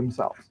expect for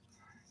themselves.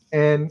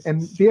 And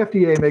the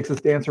FDA makes us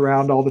dance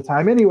around all the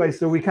time anyway,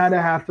 so we kind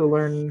of have to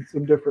learn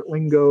some different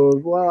lingo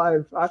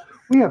of,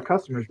 we have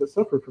customers that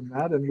suffer from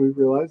that, and we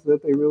realize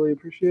that they really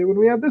appreciate when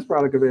we have this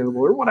product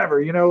available or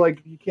whatever. You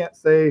can't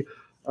say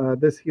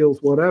this heals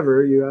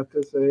whatever. You have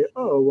to say,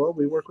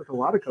 we work with a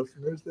lot of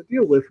customers that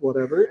deal with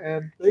whatever,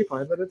 and they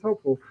find that it's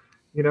helpful.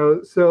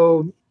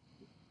 So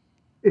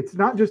it's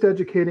not just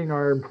educating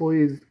our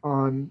employees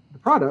on the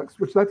products,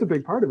 which that's a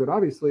big part of it,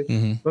 obviously,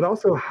 mm-hmm. but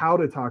also how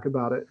to talk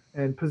about it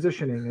and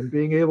positioning and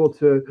being able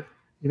to,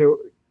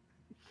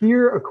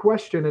 hear a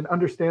question and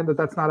understand that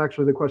that's not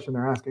actually the question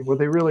they're asking. What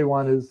they really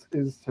want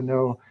is to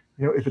know,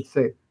 if it's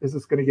safe. Is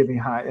this going to get me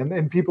high?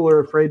 And people are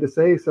afraid to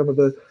say some of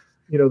the,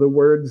 the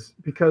words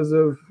because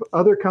of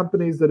other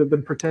companies that have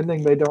been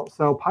pretending they don't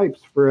sell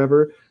pipes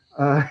forever,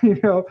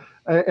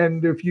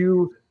 and if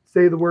you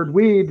say the word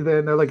weed,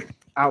 then they're like,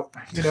 out,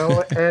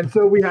 and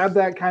so we have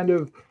that kind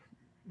of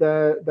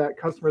that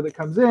customer that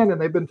comes in and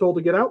they've been told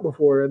to get out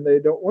before and they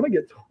don't want to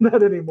get told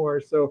that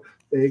anymore, so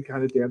they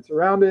kind of dance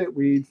around it.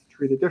 We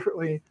treat it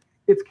differently.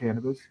 It's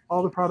cannabis.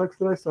 All the products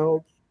that I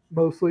sell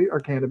mostly are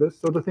cannabis.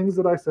 So the things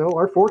that I sell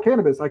are for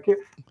cannabis. I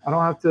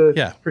don't have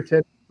to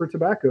pretend for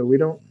tobacco. We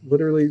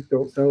literally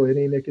don't sell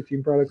any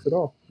nicotine products at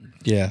all.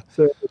 Yeah.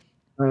 So,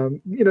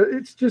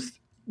 it's just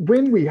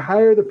when we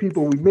hire the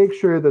people, we make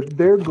sure that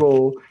their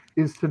goal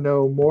is to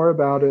know more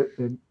about it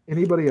than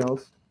anybody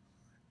else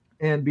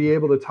and be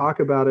able to talk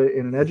about it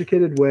in an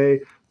educated way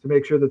to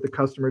make sure that the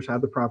customers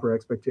have the proper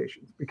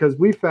expectations. Because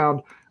we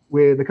found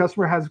when the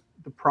customer has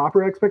the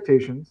proper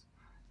expectations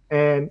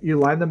and you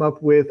line them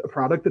up with a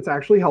product that's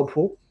actually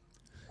helpful,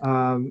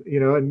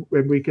 and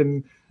we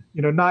can,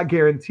 not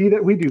guarantee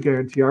that. We do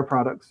guarantee our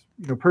products,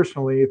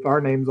 personally, if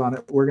our name's on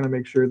it, we're going to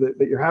make sure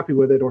that you're happy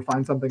with it or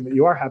find something that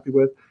you are happy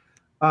with.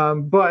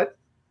 But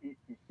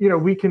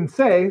we can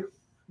say,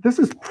 this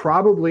is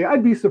probably,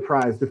 I'd be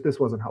surprised if this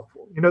wasn't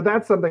helpful.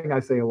 That's something I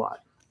say a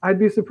lot. I'd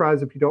be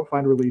surprised if you don't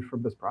find relief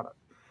from this product.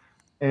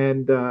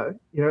 And,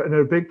 and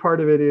a big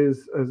part of it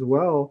is as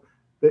well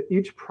that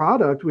each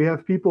product, we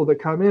have people that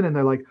come in and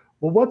they're like,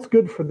 well, what's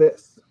good for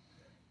this?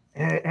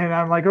 And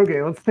I'm like,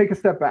 okay, let's take a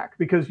step back,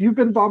 because you've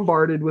been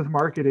bombarded with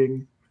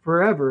marketing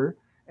forever.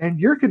 And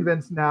you're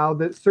convinced now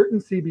that certain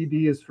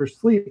CBD is for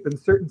sleep and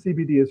certain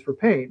CBD is for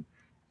pain.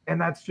 And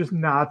that's just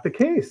not the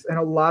case. And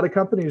a lot of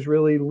companies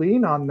really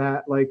lean on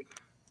that. Like,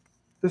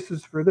 this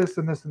is for this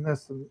and this and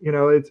this. And,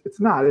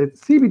 it's not.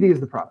 CBD is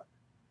the product,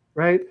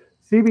 right?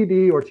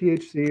 CBD or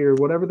THC or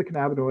whatever the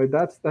cannabinoid,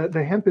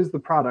 the hemp is the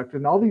product.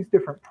 And all these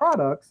different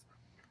products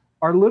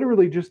are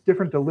literally just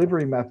different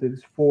delivery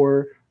methods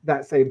for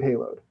that same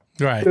payload.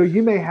 Right. So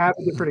you may have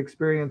a different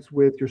experience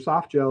with your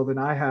soft gel than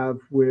I have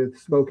with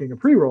smoking a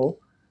pre-roll,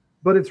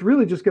 but it's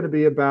really just going to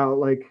be about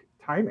like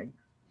timing,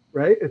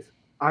 right?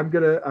 I'm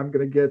gonna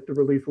get the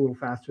relief a little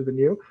faster than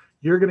you.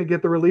 You're gonna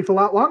get the relief a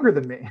lot longer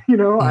than me.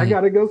 I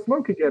got to go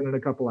smoke again in a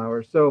couple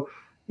hours. So,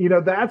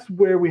 that's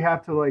where we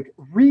have to like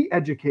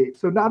re-educate.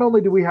 So not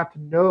only do we have to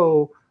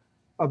know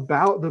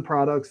about the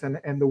products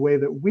and the way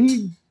that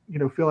we,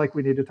 feel like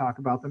we need to talk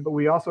about them, but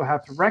we also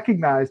have to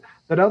recognize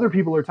that other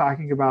people are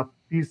talking about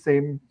these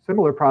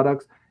similar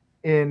products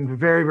in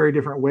very, very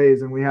different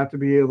ways. And we have to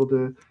be able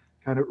to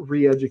kind of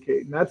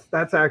re-educate. And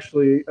that's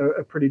actually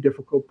a pretty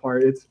difficult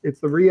part. It's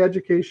the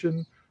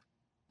re-education.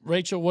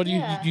 Rachel, what do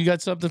you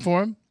got something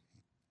for him?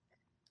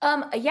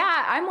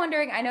 Yeah, I'm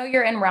wondering, I know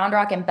you're in Round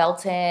Rock and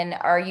Belton.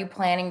 Are you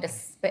planning to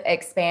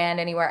expand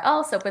anywhere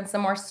else, open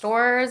some more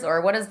stores,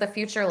 or what does the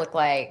future look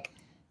like?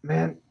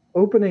 Man,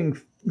 opening,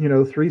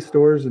 3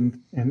 stores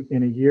in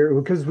a year,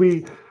 because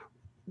we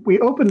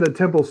opened the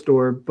Temple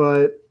store,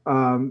 but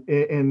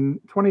in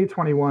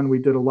 2021, we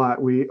did a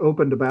lot. We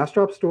opened a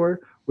Bastrop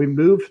store, we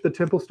moved the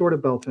Temple store to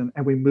Belton,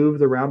 and we moved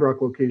the Round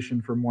Rock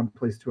location from one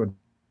place to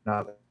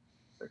another.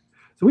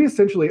 So we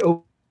essentially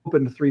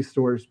opened 3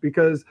 stores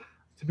because,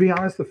 to be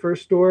honest, the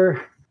first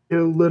store, it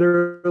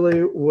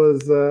literally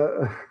was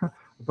a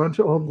bunch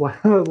of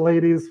old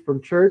ladies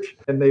from church,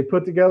 and they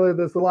put together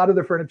a lot of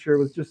the furniture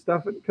was just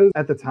stuff, because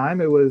at the time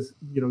it was,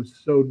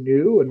 so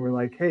new, and we're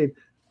like, hey,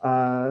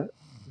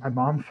 my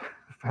mom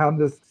found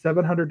this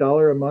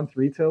 $700 a month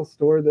retail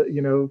store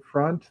that,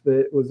 front,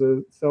 that was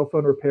a cell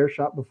phone repair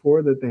shop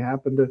before, that they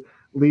happened to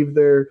leave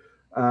their,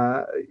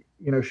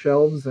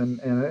 shelves and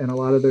a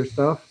lot of their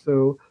stuff.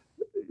 So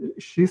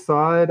she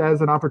saw it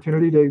as an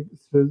opportunity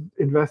to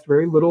invest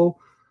very little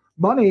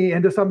money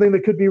into something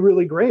that could be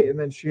really great. And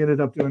then she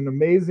ended up doing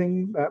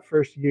amazing that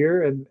first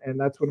year. And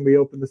that's when we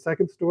opened the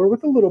second store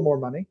with a little more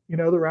money. The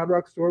Round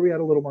Rock store, we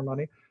had a little more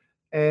money.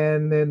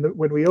 And then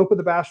when we opened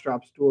the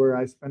Bastrop store,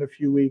 I spent a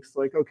few weeks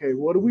like, okay,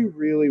 what do we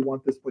really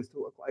want this place to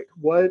look like?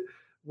 What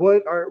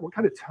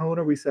kind of tone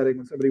are we setting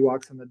when somebody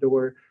walks in the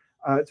door?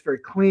 It's very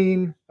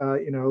clean, a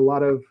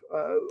lot of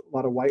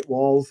white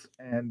walls,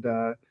 and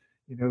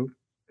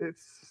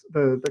it's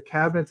the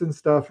cabinets and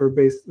stuff are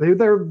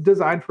they're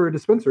designed for a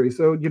dispensary.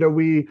 So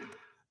we,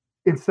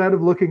 instead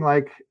of looking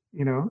like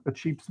a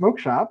cheap smoke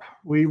shop,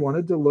 we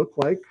wanted to look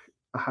like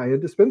a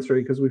high-end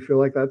dispensary, because we feel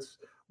like that's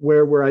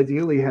where we're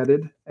ideally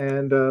headed.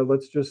 And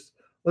let's just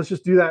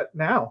do that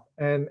now,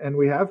 and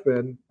we have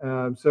been.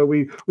 So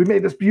we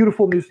made this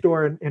beautiful new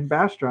store in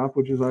Bastrop,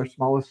 which is our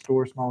smallest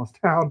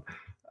town,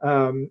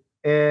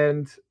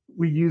 and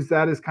we use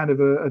that as kind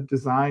of a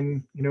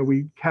design.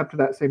 We kept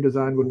that same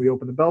design when we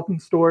opened the Belton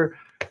store,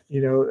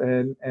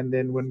 and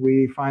then when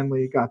we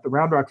finally got the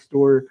Round Rock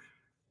store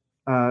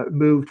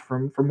moved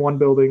from one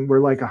building, we're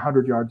like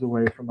 100 yards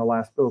away from the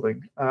last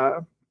building.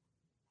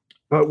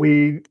 But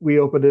we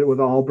opened it with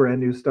all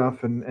brand new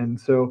stuff, and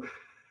so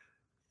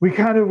we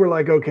kind of were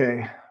like,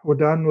 okay, we're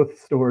done with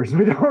stores.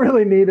 We don't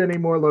really need any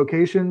more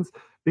locations,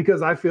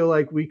 because I feel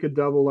like we could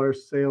double our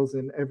sales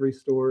in every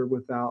store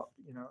without,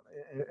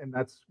 and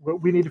that's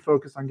what we need to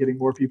focus on, getting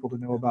more people to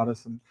know about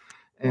us. And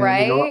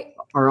right.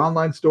 Our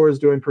online store is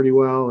doing pretty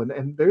well.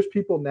 And there's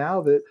people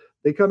now that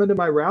they come into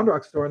my Round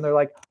Rock store and they're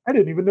like, I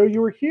didn't even know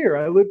you were here.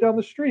 I live down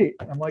the street.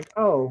 I'm like,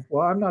 oh,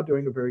 well, I'm not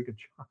doing a very good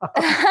job.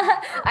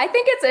 I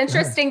think it's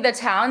interesting the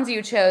towns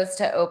you chose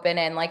to open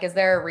in. Like, is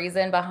there a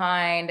reason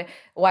behind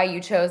why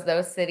you chose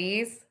those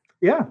cities?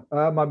 Yeah.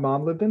 My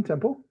mom lived in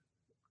Temple.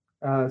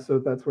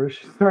 So that's where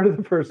she started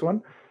the first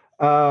one.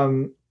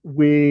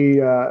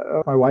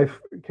 my wife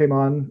came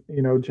on,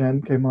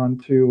 Jen came on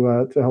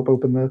to help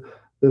open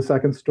the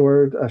second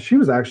store. She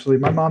was actually,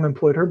 my mom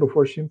employed her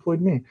before she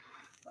employed me.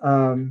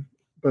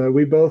 But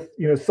we both,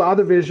 saw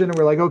the vision and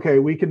we're like, okay,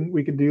 we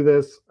can do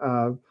this.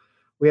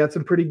 We had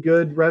some pretty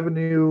good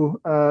revenue,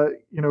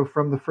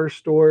 from the first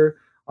store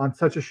on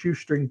such a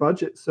shoestring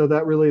budget. So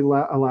that really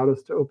allowed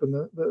us to open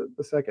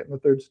the second and the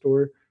third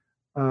store.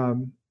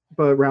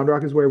 But Round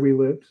Rock is where we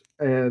lived.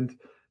 And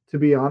to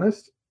be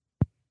honest,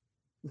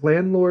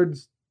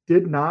 landlords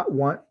did not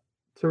want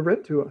to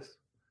rent to us.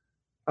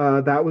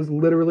 That was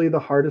literally the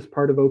hardest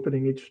part of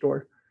opening each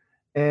store.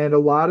 And a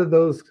lot of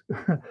those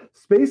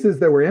spaces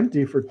that were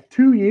empty for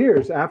 2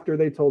 years after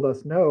they told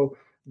us no,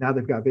 now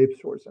they've got vape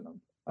stores in them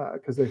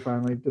because they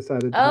finally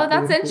decided. Oh,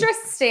 that's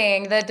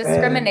interesting. The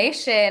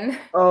discrimination.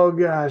 Oh,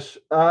 gosh.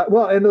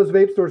 Well, and those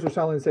vape stores are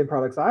selling the same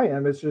products I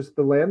am. It's just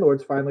the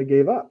landlords finally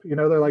gave up.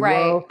 They're like,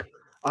 right. Well,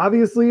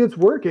 obviously it's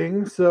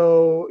working.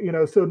 So,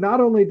 so not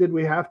only did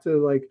we have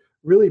to like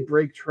really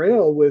break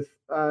trail with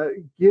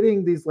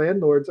getting these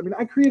landlords. I mean,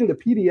 I created a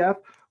PDF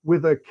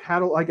with a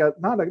catalog, like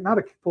not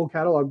a full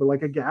catalog, but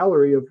like a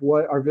gallery of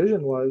what our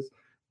vision was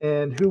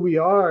and who we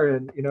are.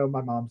 And,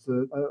 my mom's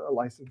a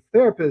licensed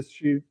therapist.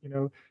 She,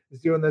 is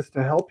doing this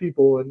to help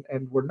people.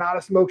 And we're not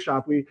a smoke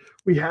shop. We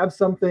have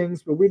some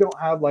things, but we don't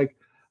have like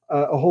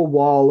a whole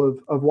wall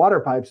of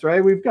water pipes,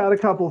 right? We've got a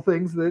couple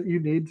things that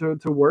you need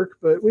to work,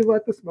 but we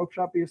let the smoke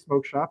shop be a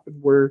smoke shop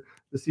and we're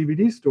the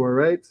CBD store,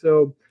 right?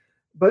 So,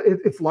 but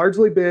it's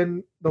largely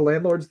been the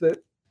landlords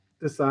that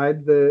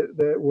decide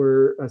that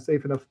we're a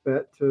safe enough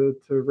bet to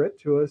rent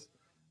to us.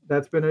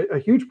 That's been a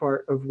huge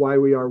part of why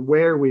we are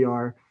where we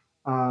are.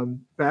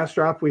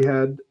 Bastrop, we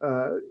had,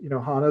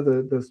 Hannah,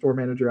 the store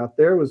manager out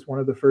there, was one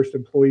of the first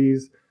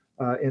employees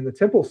in the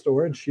Temple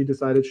store, and she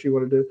decided she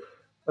wanted to.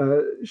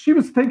 She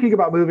was thinking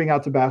about moving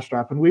out to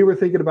Bastrop, and we were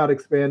thinking about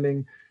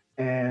expanding.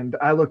 And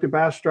I looked at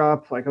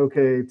Bastrop, like,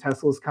 okay,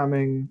 Tesla's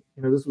coming.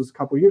 This was a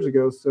couple years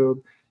ago,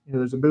 so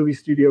there's a movie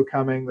studio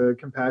coming. The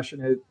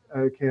Compassionate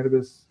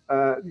Cannabis,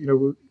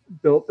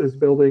 built.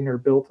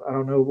 I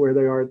don't know where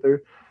they are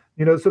there.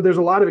 So there's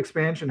a lot of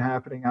expansion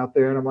happening out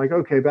there. And I'm like,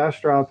 okay,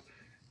 Bastrop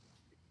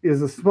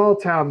is a small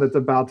town that's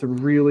about to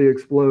really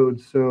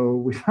explode. So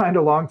we signed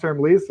a long-term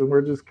lease and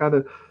we're just kind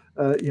of,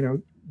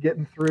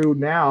 getting through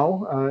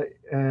now.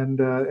 And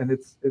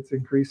it's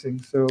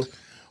increasing. So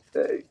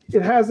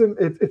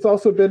it's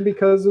also been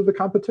because of the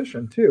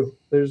competition too.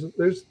 There's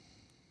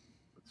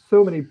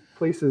so many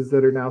places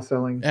that are now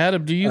selling.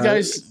 Adam, do you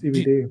guys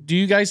CBD. Do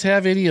you guys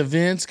have any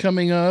events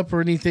coming up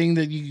or anything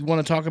that you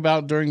want to talk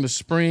about during the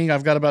spring?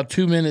 I've got about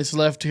 2 minutes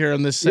left here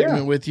in this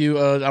segment with you.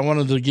 I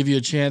wanted to give you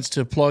a chance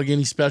to plug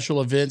any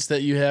special events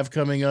that you have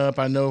coming up.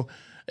 I know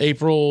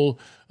April,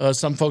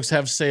 some folks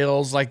have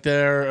sales like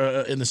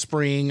there in the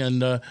spring,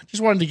 and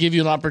just wanted to give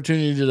you an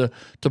opportunity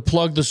to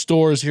plug the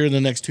stores here in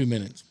the next 2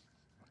 minutes.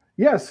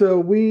 Yeah, so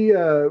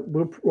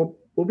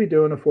we'll be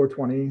doing a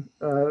 420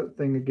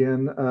 thing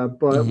again,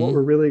 but what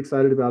we're really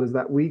excited about is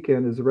that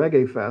weekend is a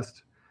Reggae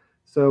Fest.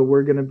 So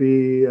we're going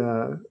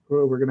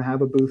to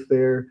have a booth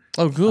there.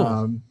 Oh,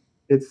 cool.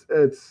 It's.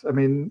 I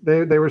mean,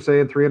 they were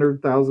saying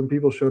 300,000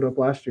 people showed up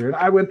last year, and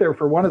I went there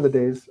for one of the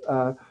days,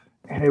 and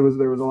there was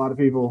a lot of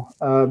people.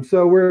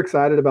 So we're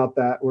excited about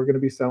that. We're going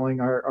to be selling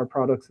our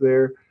products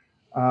there,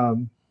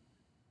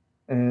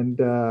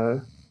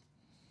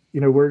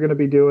 we're going to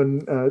be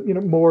doing,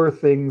 more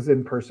things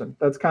in person.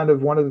 That's kind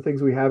of one of the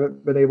things we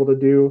haven't been able to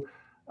do.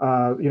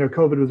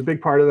 COVID was a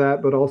big part of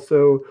that, but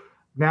also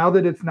now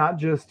that it's not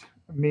just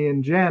me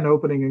and Jen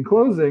opening and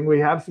closing, we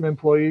have some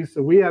employees,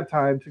 so we have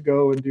time to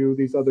go and do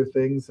these other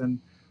things. And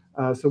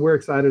so we're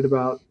excited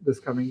about this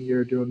coming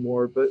year doing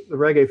more, but the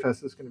Reggae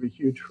Fest is going to be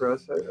huge for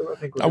us. I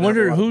think. I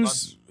wonder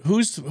who's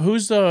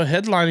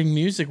headlining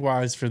music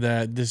wise for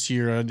that this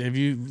year. Have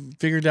you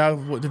figured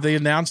out did they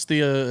announce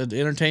the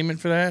entertainment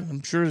for that?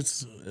 I'm sure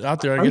it's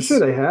out there. I'm sure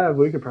they have.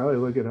 We could probably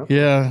look it up.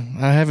 Yeah,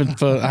 I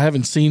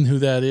haven't seen who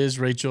that is,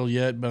 Rachel,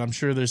 yet, but I'm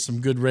sure there's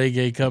some good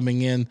reggae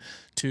coming in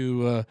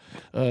to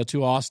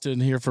Austin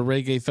here for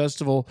Reggae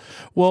Festival.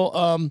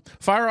 Well,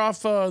 fire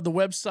off the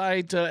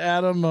website,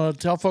 Adam.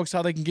 Tell folks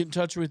how they can get in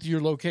touch with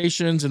your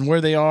locations and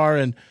where they are,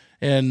 and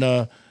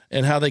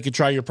how they could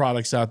try your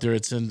products out there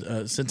at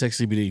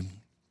CenTex CBD.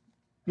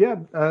 Yeah,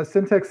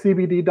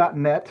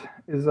 CenTexCBD.net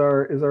is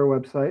our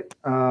website.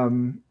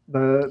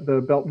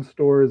 The Belton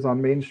store is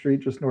on Main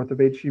Street, just north of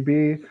HEB.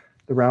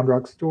 The Round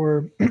Rock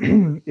store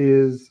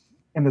is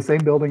in the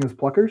same building as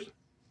Pluckers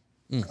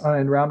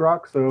in Round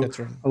Rock. So that's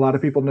right. A lot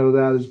of people know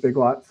that. There's Big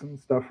Lots and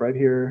stuff right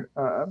here,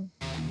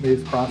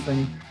 Maze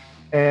Crossing.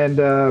 And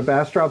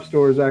Bastrop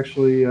store is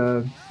actually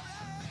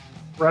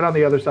right on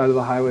the other side of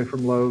the highway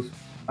from Lowe's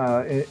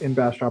in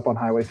Bastrop on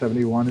Highway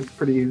 71. It's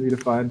pretty easy to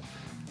find.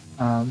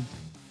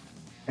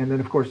 And then,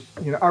 of course,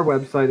 our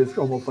website is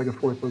almost like a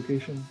fourth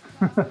location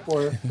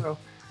for us. So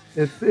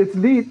it's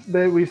neat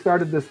that we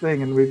started this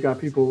thing and we've got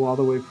people all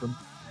the way from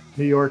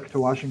New York to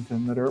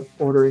Washington that are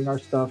ordering our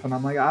stuff. And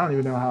I'm like, I don't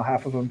even know how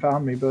half of them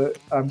found me, but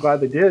I'm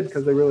glad they did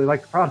because they really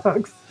like the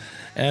products.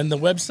 And the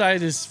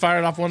website is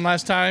fired off one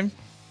last time.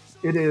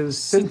 It is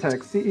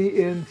CenTex,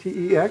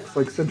 CenTex,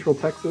 like Central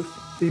Texas,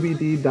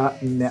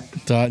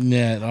 CBD.net.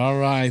 .net. All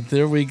right,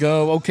 there we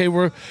go. Okay,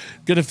 we're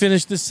going to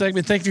finish this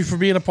segment. Thank you for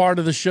being a part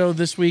of the show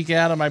this week,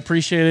 Adam. I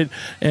appreciate it.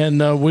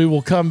 And we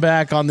will come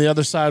back on the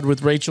other side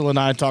with Rachel and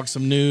I, talk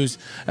some news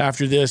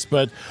after this.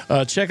 But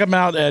check them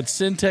out at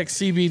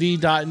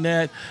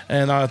CenTexCBD.net.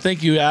 And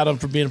thank you, Adam,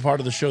 for being a part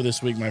of the show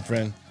this week, my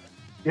friend.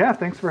 Yeah,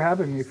 thanks for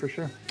having me, for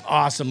sure.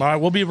 Awesome. All right,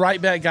 we'll be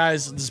right back,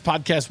 guys. This is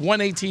podcast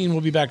 118.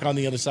 We'll be back on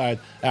the other side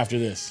after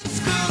this.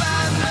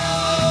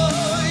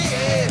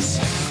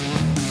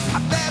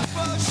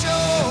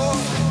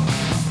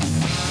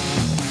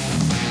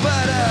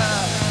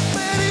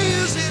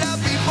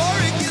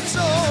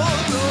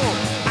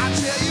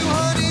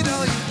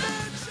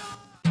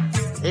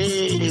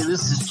 Hey,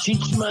 this is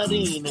Cheech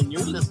Marin, and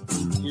you're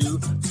listening to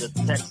the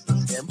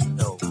Texas Hemp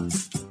Show.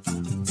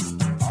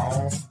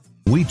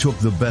 We took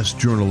the best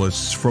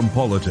journalists from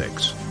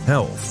politics,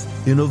 health,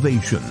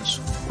 innovations,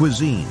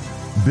 cuisine,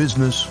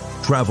 business,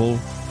 travel,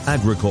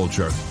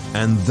 agriculture,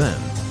 and then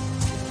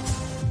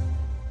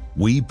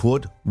we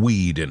put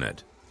weed in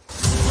it.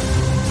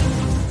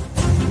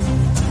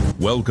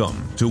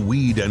 Welcome to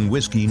Weed and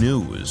Whiskey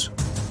News.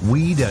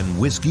 Weed and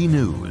Whiskey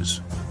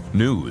News.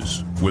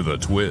 News with a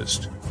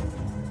twist.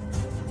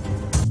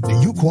 Do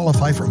you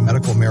qualify for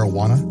medical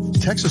marijuana?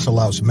 Texas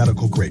allows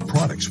medical-grade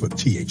products with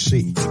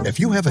THC. If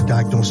you have a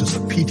diagnosis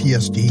of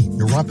PTSD,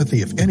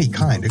 neuropathy of any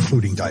kind,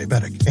 including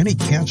diabetic, any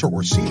cancer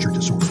or seizure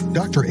disorder,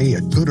 Dr. A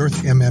at Good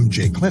Earth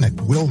MMJ Clinic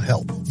will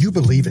help. You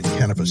believe in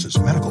cannabis's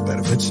medical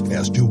benefits,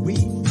 as do we.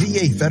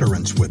 VA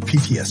veterans with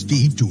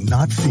PTSD do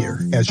not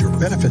fear, as your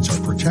benefits are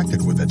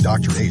protected with a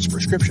Dr. A's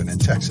prescription in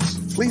Texas.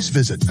 Please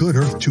visit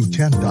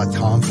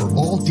goodearth210.com for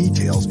all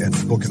details and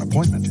book an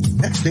appointment.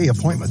 Next day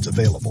appointments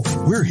available.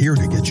 We're here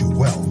to get you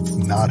well,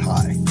 not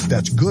high.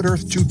 That's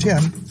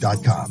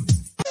goodearth210.com.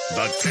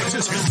 The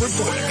Texas Hemp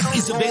Reporter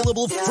is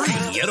available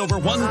free at over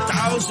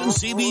 1,000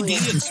 CBD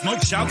and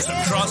smoke shops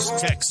across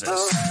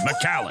Texas.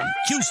 McAllen,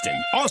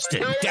 Houston,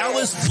 Austin,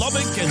 Dallas,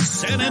 Lubbock, and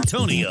San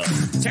Antonio.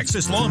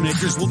 Texas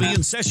lawmakers will be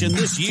in session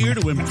this year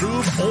to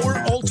improve or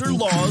alter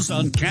laws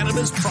on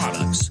cannabis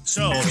products.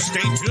 So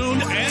stay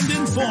tuned and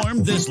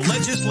informed this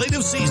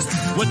legislative season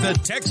with the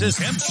Texas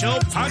Hemp Show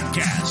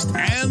podcast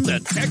and the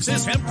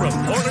Texas Hemp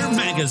Reporter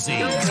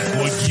magazine.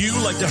 Would you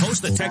like to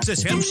host the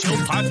Texas Hemp Show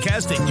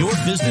podcast at your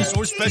business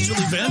or special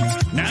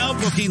event? Now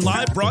booking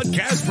live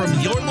broadcast from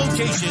your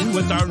location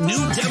with our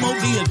new demo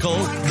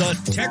vehicle, the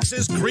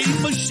Texas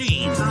Green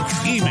Machine.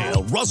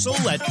 Email Russell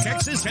at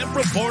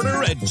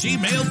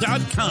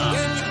TexasHempReporter@gmail.com.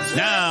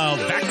 Now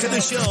back to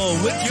the show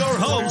with your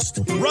host,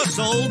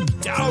 Russell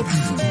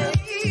Dowden.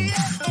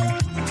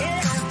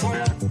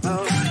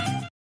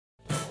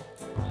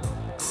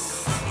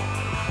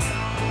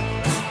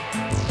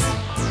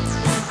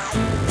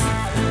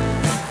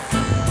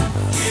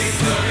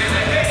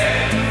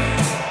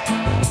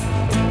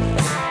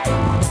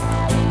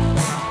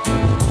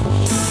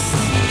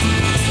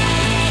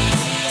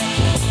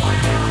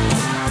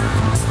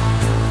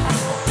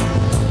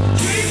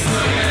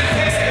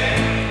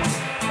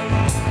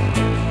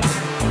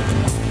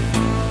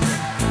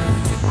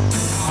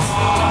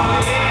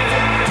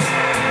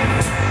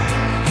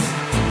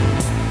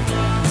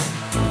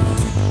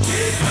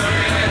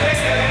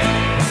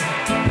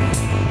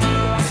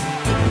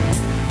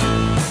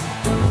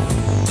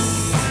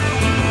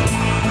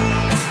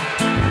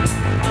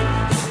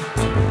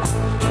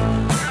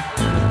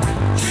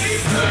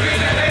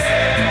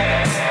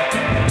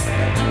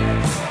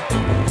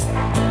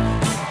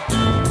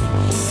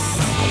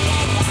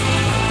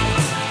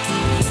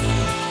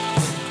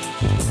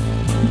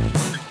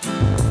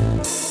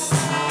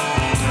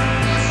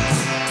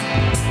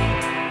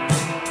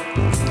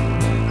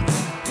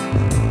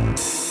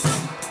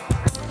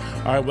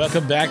 All right,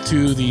 welcome back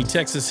to the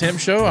Texas Hemp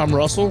Show. I'm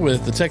Russell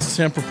with the Texas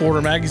Hemp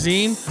Reporter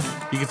magazine.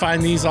 You can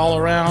find these all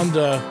around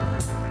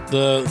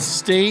the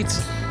state.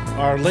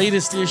 Our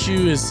latest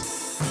issue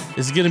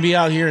is going to be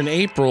out here in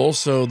April,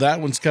 so that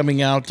one's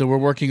coming out. We're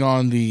working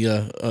on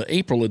the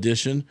April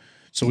edition,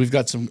 so we've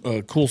got some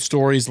cool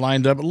stories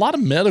lined up. A lot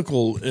of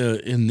medical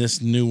in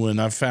this new one.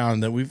 I've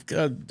found that we've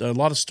got a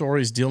lot of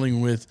stories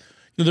dealing with.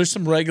 There's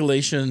some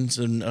regulations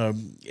and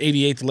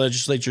 88th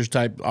legislatures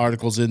type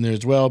articles in there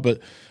as well, but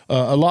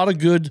a lot of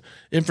good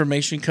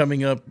information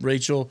coming up,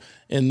 Rachel,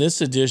 in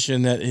this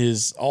edition that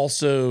is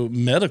also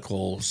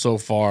medical so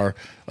far.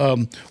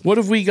 What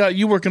have we got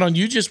you working on?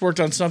 You just worked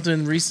on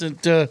something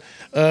recent. Tell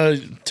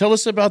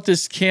us about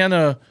this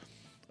canna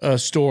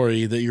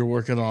story that you're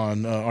working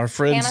on. Our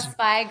friends. Canna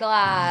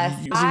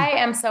Spyglass. I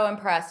am so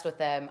impressed with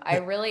them. I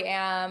really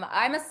am.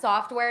 I'm a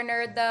software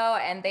nerd though,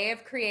 and they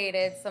have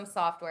created some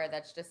software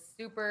that's just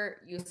super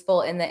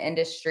useful in the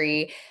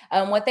industry.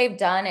 What they've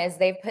done is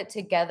they've put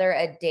together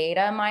a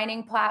data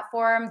mining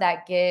platform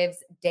that gives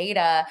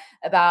data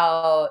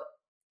about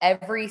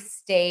every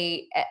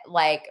state, and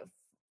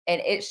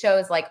it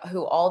shows like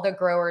who all the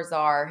growers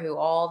are, who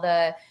all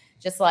the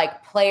just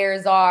like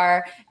players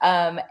are,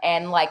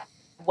 and like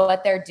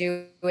what they're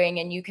doing,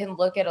 and you can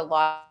look at a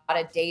lot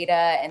of data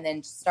and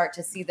then start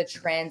to see the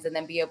trends, and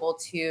then be able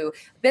to,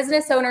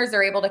 business owners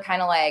are able to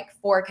kind of like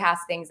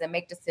forecast things and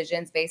make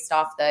decisions based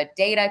off the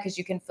data, because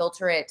you can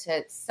filter it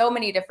to so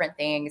many different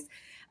things.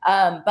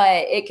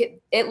 But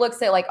it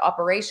looks at like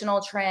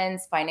operational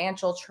trends,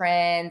 financial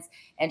trends,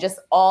 and just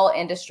all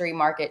industry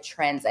market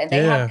trends. And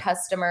they have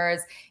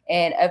customers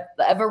in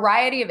a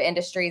variety of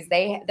industries.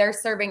 They're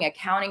serving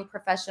accounting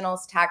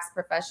professionals, tax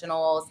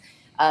professionals,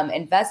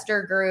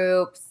 investor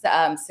groups,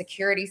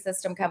 security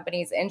system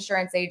companies,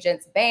 insurance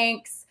agents,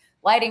 banks,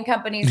 lighting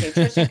companies,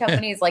 nutrition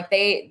companies,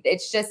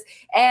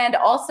 and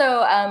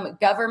also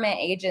government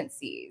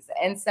agencies.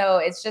 And so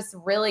it's just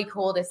really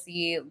cool to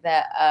see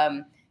that,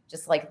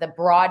 just like the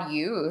broad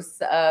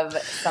use of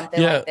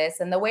something like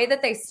this. And the way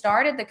that they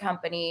started the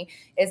company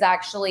is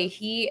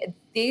actually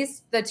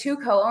the two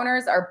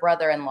co-owners are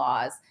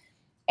brother-in-laws,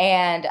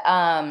 and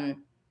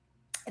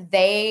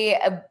they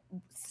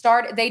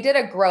did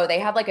a grow. They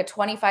had like a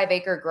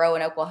 25-acre grow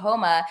in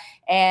Oklahoma,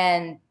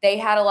 and they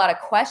had a lot of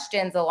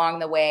questions along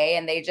the way,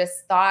 and they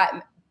just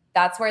thought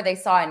that's where they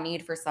saw a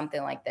need for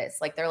something like this.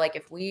 Like they're like,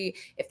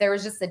 if there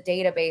was just a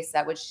database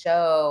that would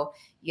show,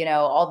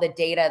 all the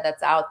data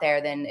that's out there,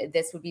 then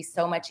this would be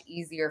so much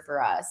easier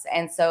for us.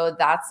 And so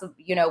that's,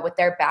 with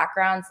their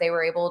backgrounds, they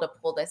were able to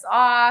pull this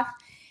off.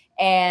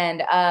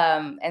 And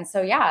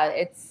so,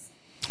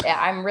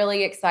 I'm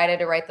really excited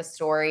to write the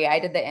story. I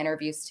did the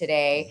interviews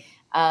today.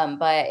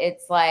 But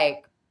it's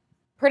like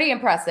pretty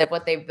impressive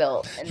what they've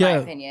built, in my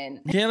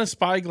opinion. Canna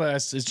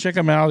Spyglass check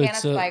them out. Canna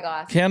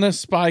Spyglass.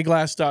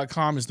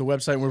 CannaSpyglass.com is the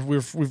website.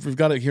 We've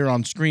got it here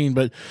on screen,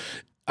 but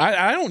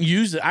I don't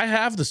use it. I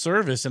have the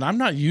service, and I'm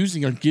not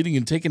using or getting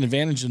and taking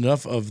advantage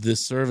enough of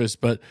this service,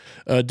 but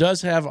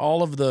does have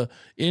all of the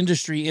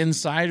industry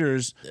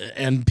insiders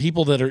and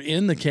people that are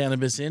in the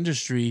cannabis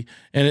industry,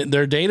 and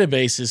their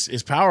database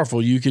is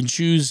powerful. You can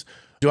choose,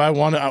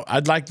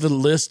 I'd like the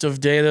list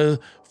of data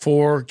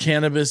for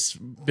cannabis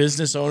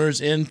business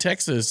owners in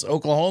Texas,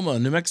 Oklahoma,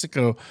 New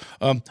Mexico.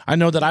 I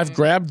know that I've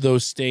grabbed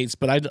those states,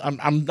 but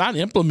I'm not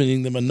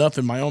implementing them enough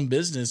in my own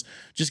business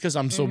just because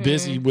I'm so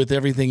busy with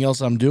everything else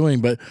I'm doing.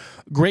 But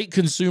great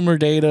consumer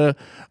data.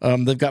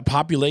 They've got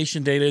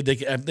population data.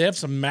 They have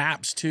some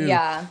maps too.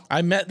 Yeah.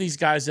 I met these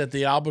guys at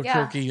the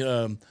Albuquerque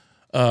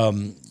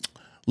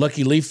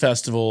Lucky Leaf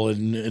Festival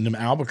in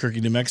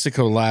Albuquerque, New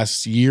Mexico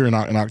last year in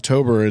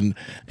October, and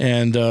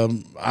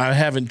I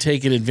haven't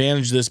taken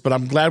advantage of this, but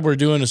I'm glad we're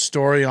doing a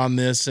story on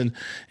this, and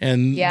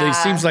it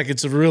seems like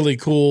it's a really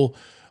cool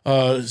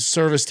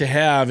service to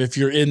have if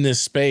you're in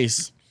this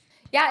space.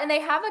 Yeah, and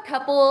they have a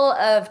couple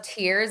of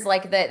tiers,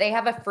 they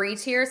have a free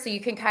tier, so you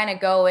can kind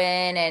of go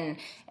in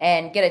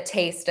and get a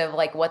taste of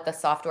like what the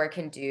software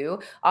can do.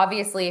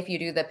 Obviously, if you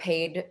do the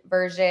paid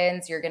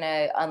versions, you're going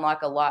to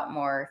unlock a lot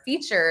more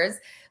features.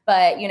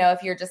 But,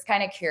 if you're just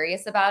kind of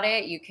curious about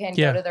it, you can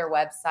go to their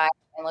website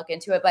and look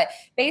into it. But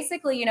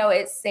basically,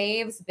 it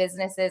saves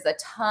businesses a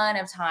ton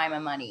of time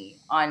and money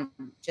on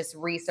just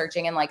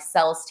researching, and like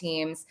sales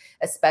teams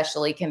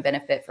especially can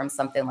benefit from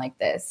something like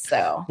this.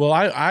 So, well,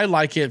 I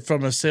like it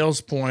from a sales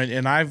point,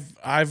 and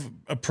I've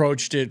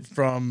approached it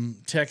from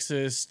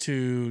Texas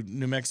to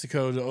New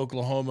Mexico to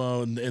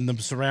Oklahoma and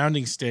the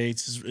surrounding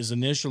states is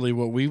initially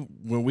when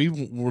we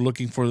were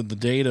looking for the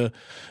data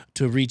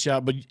to reach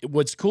out. But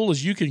what's cool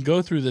is you can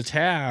go through the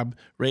tab,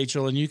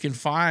 Rachel, and you can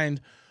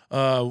find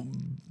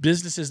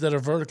businesses that are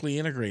vertically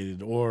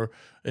integrated, or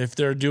if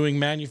they're doing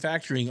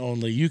manufacturing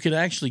only, you can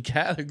actually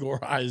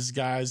categorize,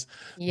 guys,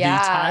 the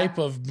type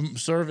of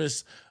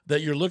service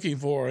that you're looking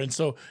for. And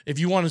so if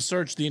you want to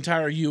search the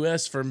entire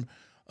U.S. for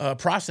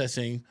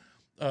processing,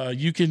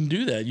 you can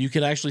do that. You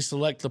can actually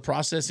select the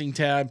processing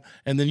tab,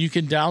 and then you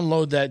can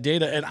download that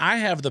data. And I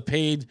have the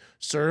paid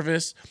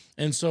service.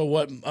 And so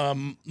what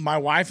my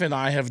wife and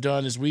I have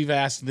done is we've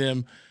asked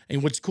them,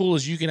 and what's cool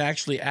is you can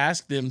actually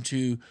ask them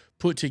to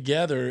put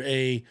together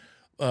a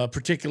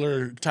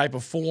particular type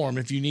of form.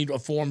 If you need a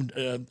form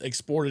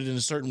exported in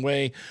a certain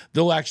way,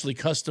 they'll actually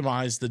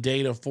customize the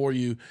data for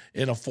you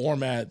in a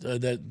format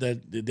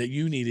that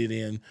you need it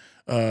in.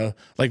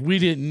 Like we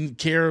didn't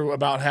care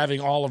about having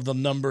all of the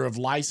number of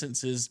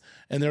licenses,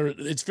 and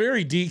it's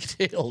very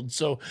detailed.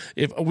 So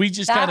if we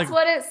just that's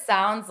what it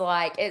sounds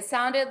like. It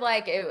sounded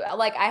like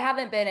I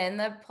haven't been in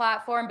the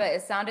platform, but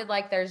it sounded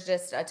like there's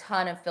just a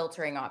ton of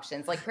filtering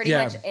options. Like pretty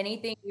much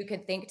anything you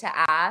could think to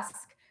ask,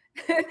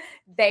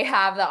 they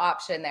have the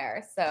option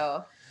there.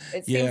 So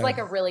it seems like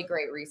a really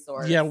great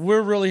resource. Yeah,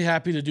 we're really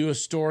happy to do a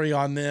story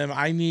on them.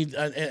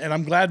 And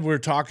I'm glad we're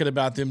talking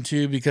about them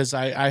too, because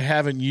I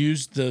haven't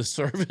used the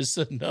service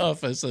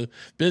enough as a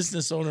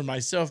business owner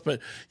myself. But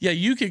yeah,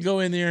 you can go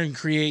in there and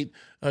create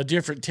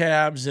different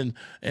tabs and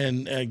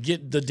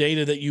get the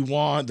data that you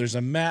want. There's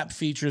a map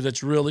feature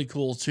that's really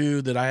cool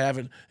too that I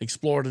haven't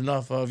explored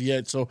enough of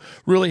yet. So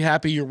really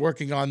happy you're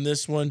working on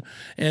this one.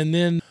 And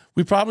then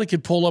we probably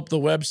could pull up the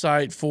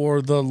website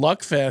for the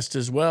Luck Fest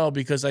as well,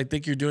 because I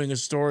think you're doing a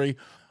story,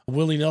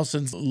 Willie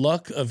Nelson's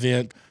Luck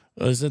event,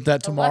 Isn't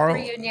that tomorrow?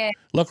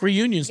 Luck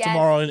Reunion's yes.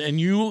 tomorrow, and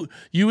you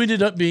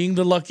ended up being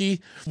the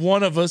lucky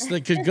one of us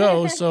that could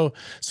go. so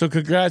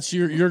congrats,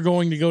 you're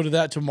going to go to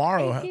that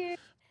tomorrow. Thank you.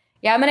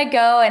 Yeah, I'm gonna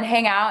go and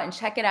hang out and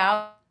check it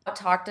out,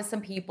 talk to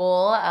some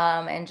people,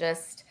 and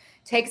just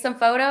take some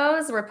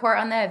photos, report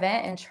on the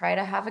event, and try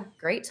to have a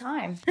great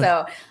time.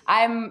 So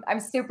I'm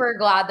super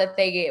glad that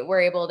they were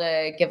able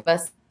to give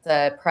us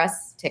the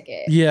press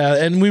ticket. Yeah,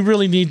 and we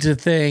really need to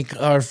thank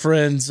our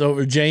friends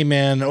over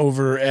J-Man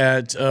over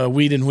at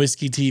Weed and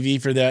Whiskey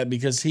TV for that,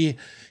 because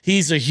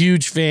he's a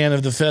huge fan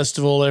of the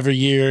festival every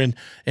year,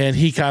 and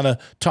he kind of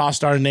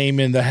tossed our name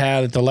in the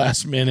hat at the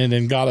last minute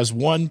and got us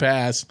one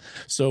pass.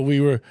 So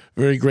we were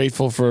very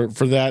grateful for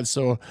that.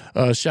 So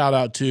shout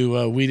out to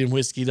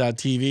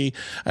weedandwhiskey.tv.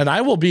 And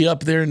I will be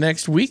up there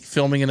next week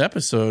filming an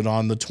episode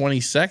on the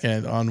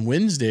 22nd, on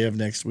Wednesday of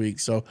next week.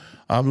 So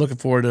I'm looking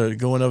forward to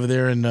going over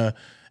there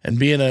and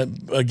being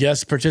a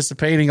guest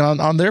participating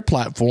on their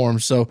platform.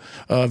 So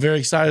very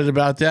excited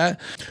about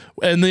that.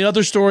 And the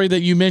other story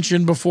that you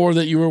mentioned before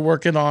that you were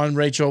working on,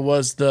 Rachel,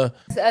 was a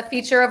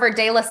feature over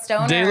De La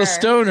Stoner. De La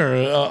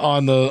Stoner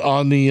on the.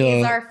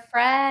 He's our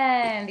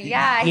friend.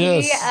 Yeah,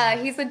 yes.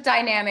 He's a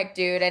dynamic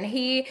dude, and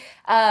he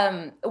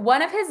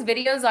one of his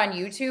videos on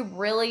YouTube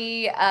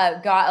really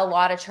got a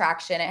lot of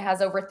traction. It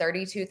has over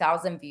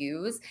 32,000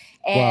 views,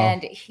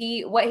 and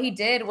wow. What he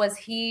did was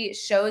he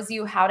shows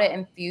you how to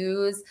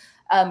infuse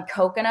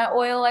coconut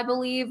oil, I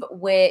believe,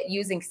 with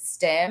using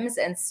stems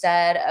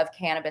instead of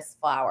cannabis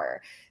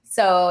flower.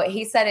 So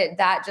he said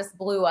that just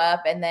blew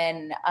up. And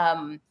then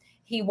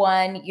he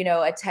won,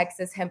 a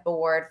Texas Hemp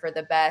Award for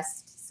the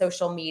best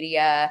social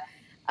media.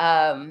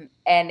 And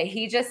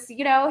he just,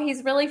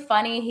 he's really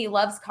funny. He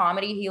loves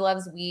comedy. He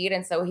loves weed.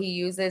 And so he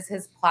uses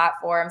his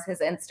platforms, his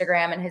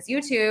Instagram and his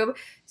YouTube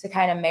to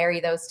kind of marry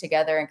those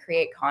together and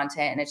create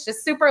content. And it's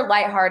just super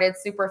lighthearted,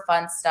 super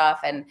fun stuff.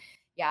 And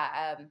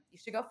yeah, you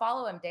should go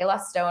follow him, De La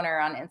Stoner,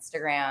 on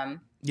Instagram.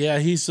 Yeah,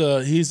 he's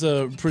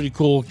a pretty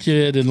cool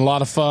kid and a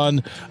lot of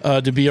fun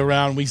to be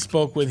around. We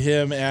spoke with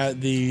him at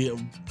the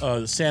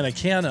Santa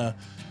Cana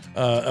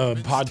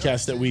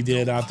podcast that we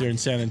did out there in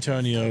San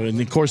Antonio. And,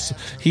 of course,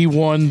 he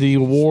won the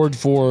award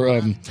for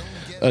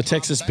a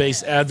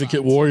Texas-based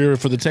advocate warrior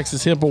for the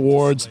Texas Hemp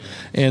Awards.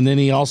 And then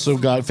he also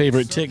got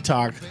favorite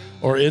TikTok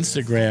or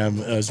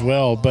Instagram as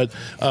well. But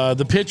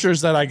the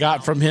pictures that I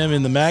got from him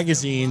in the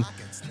magazine,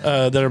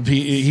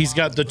 he's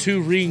got the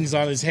 2 rings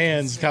on his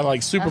hands, kind of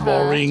like Super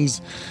Bowl rings.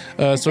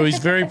 So he's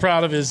very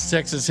proud of his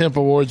Texas Hemp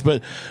Awards.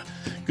 But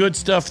good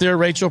stuff there,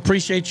 Rachel.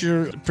 Appreciate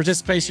your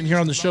participation here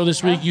on the show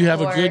this week. You have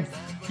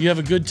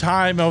a good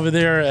time over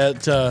there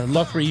at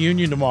Luck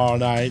Reunion tomorrow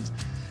night.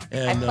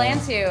 And, I plan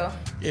to.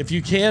 If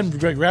you can,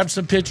 grab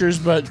some pictures,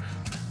 but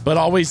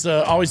always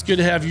good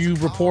to have you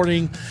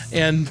reporting.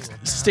 And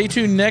stay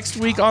tuned next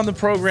week on the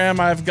program.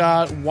 I've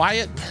got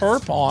Wyatt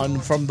Perp on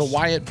from the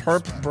Wyatt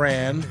Perp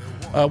brand.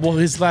 Well,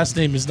 his last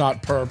name is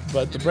not Perp,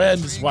 but the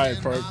brand is Wyatt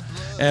Perp.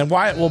 And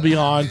Wyatt will be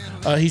on.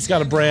 He's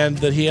got a brand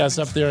that he has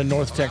up there in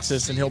North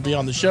Texas, and he'll be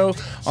on the show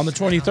on the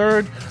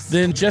 23rd.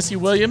 Then Jesse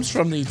Williams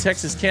from the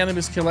Texas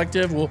Cannabis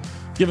Collective will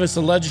give us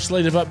a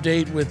legislative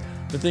update with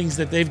the things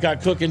that they've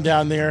got cooking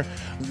down there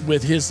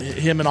with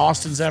him and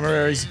Austin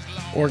Zamorari's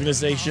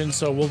organization.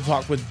 So we'll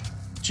talk with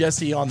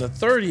Jesse on the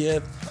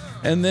 30th.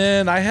 And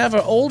then I have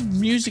an old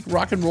music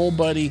rock and roll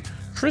buddy,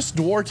 Chris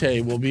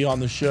Duarte, will be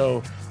on the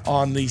show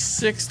on the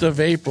 6th of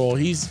April.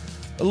 He's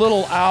a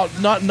little out,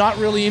 not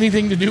really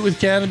anything to do with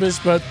cannabis,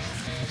 but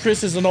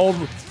Chris is an old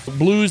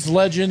blues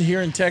legend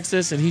here in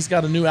Texas, and he's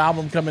got a new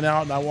album coming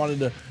out, and I wanted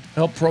to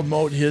help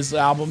promote his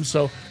album.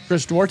 So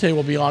Chris Duarte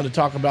will be on to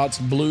talk about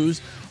some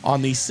blues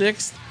on the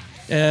 6th.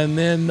 And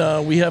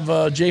then we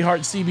have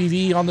J-Heart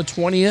CBD on the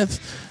 20th.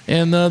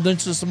 And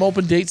there's just some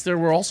open dates there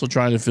we're also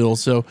trying to fill.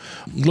 So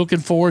looking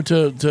forward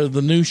to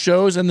the new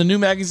shows. And the new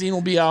magazine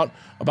will be out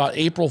about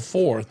April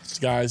 4th,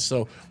 guys.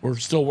 So we're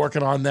still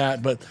working on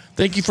that. But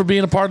thank you for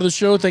being a part of the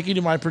show. Thank you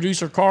to my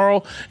producer,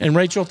 Carl. And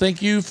Rachel,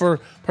 thank you for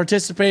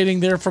participating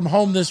there from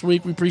home this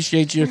week. We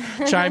appreciate you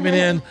chiming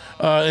in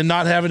and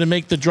not having to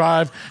make the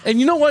drive. And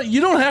you know what? You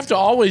don't have to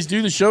always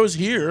do the shows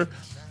here.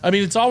 I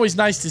mean, it's always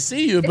nice to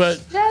see you,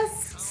 but...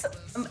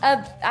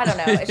 I don't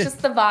know. It's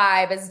just the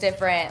vibe is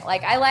different.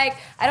 I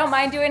don't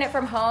mind doing it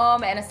from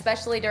home, and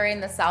especially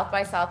during the South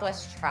by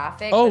Southwest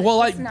traffic. Oh,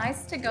 well, it's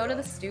nice to go to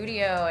the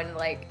studio and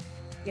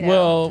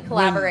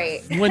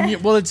collaborate.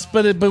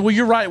 But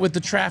you're right with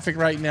the traffic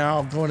right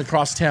now going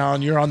across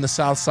town. You're on the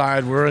south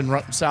side. We're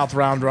in South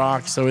Round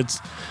Rock, so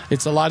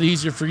it's a lot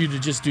easier for you to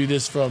just do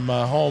this from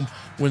home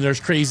when there's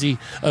crazy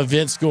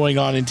events going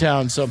on in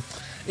town. So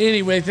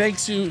anyway,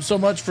 thanks you so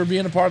much for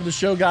being a part of the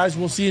show, guys.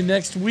 We'll see you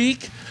next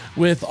week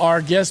with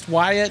our guest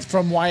Wyatt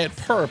from Wyatt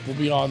Perp. Will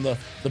be on the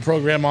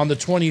program on the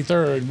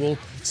 23rd. We'll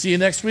see you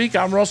next week.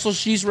 I'm Russell.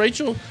 She's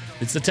Rachel.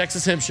 It's the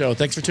Texas Hemp Show.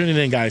 Thanks for tuning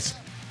in, guys.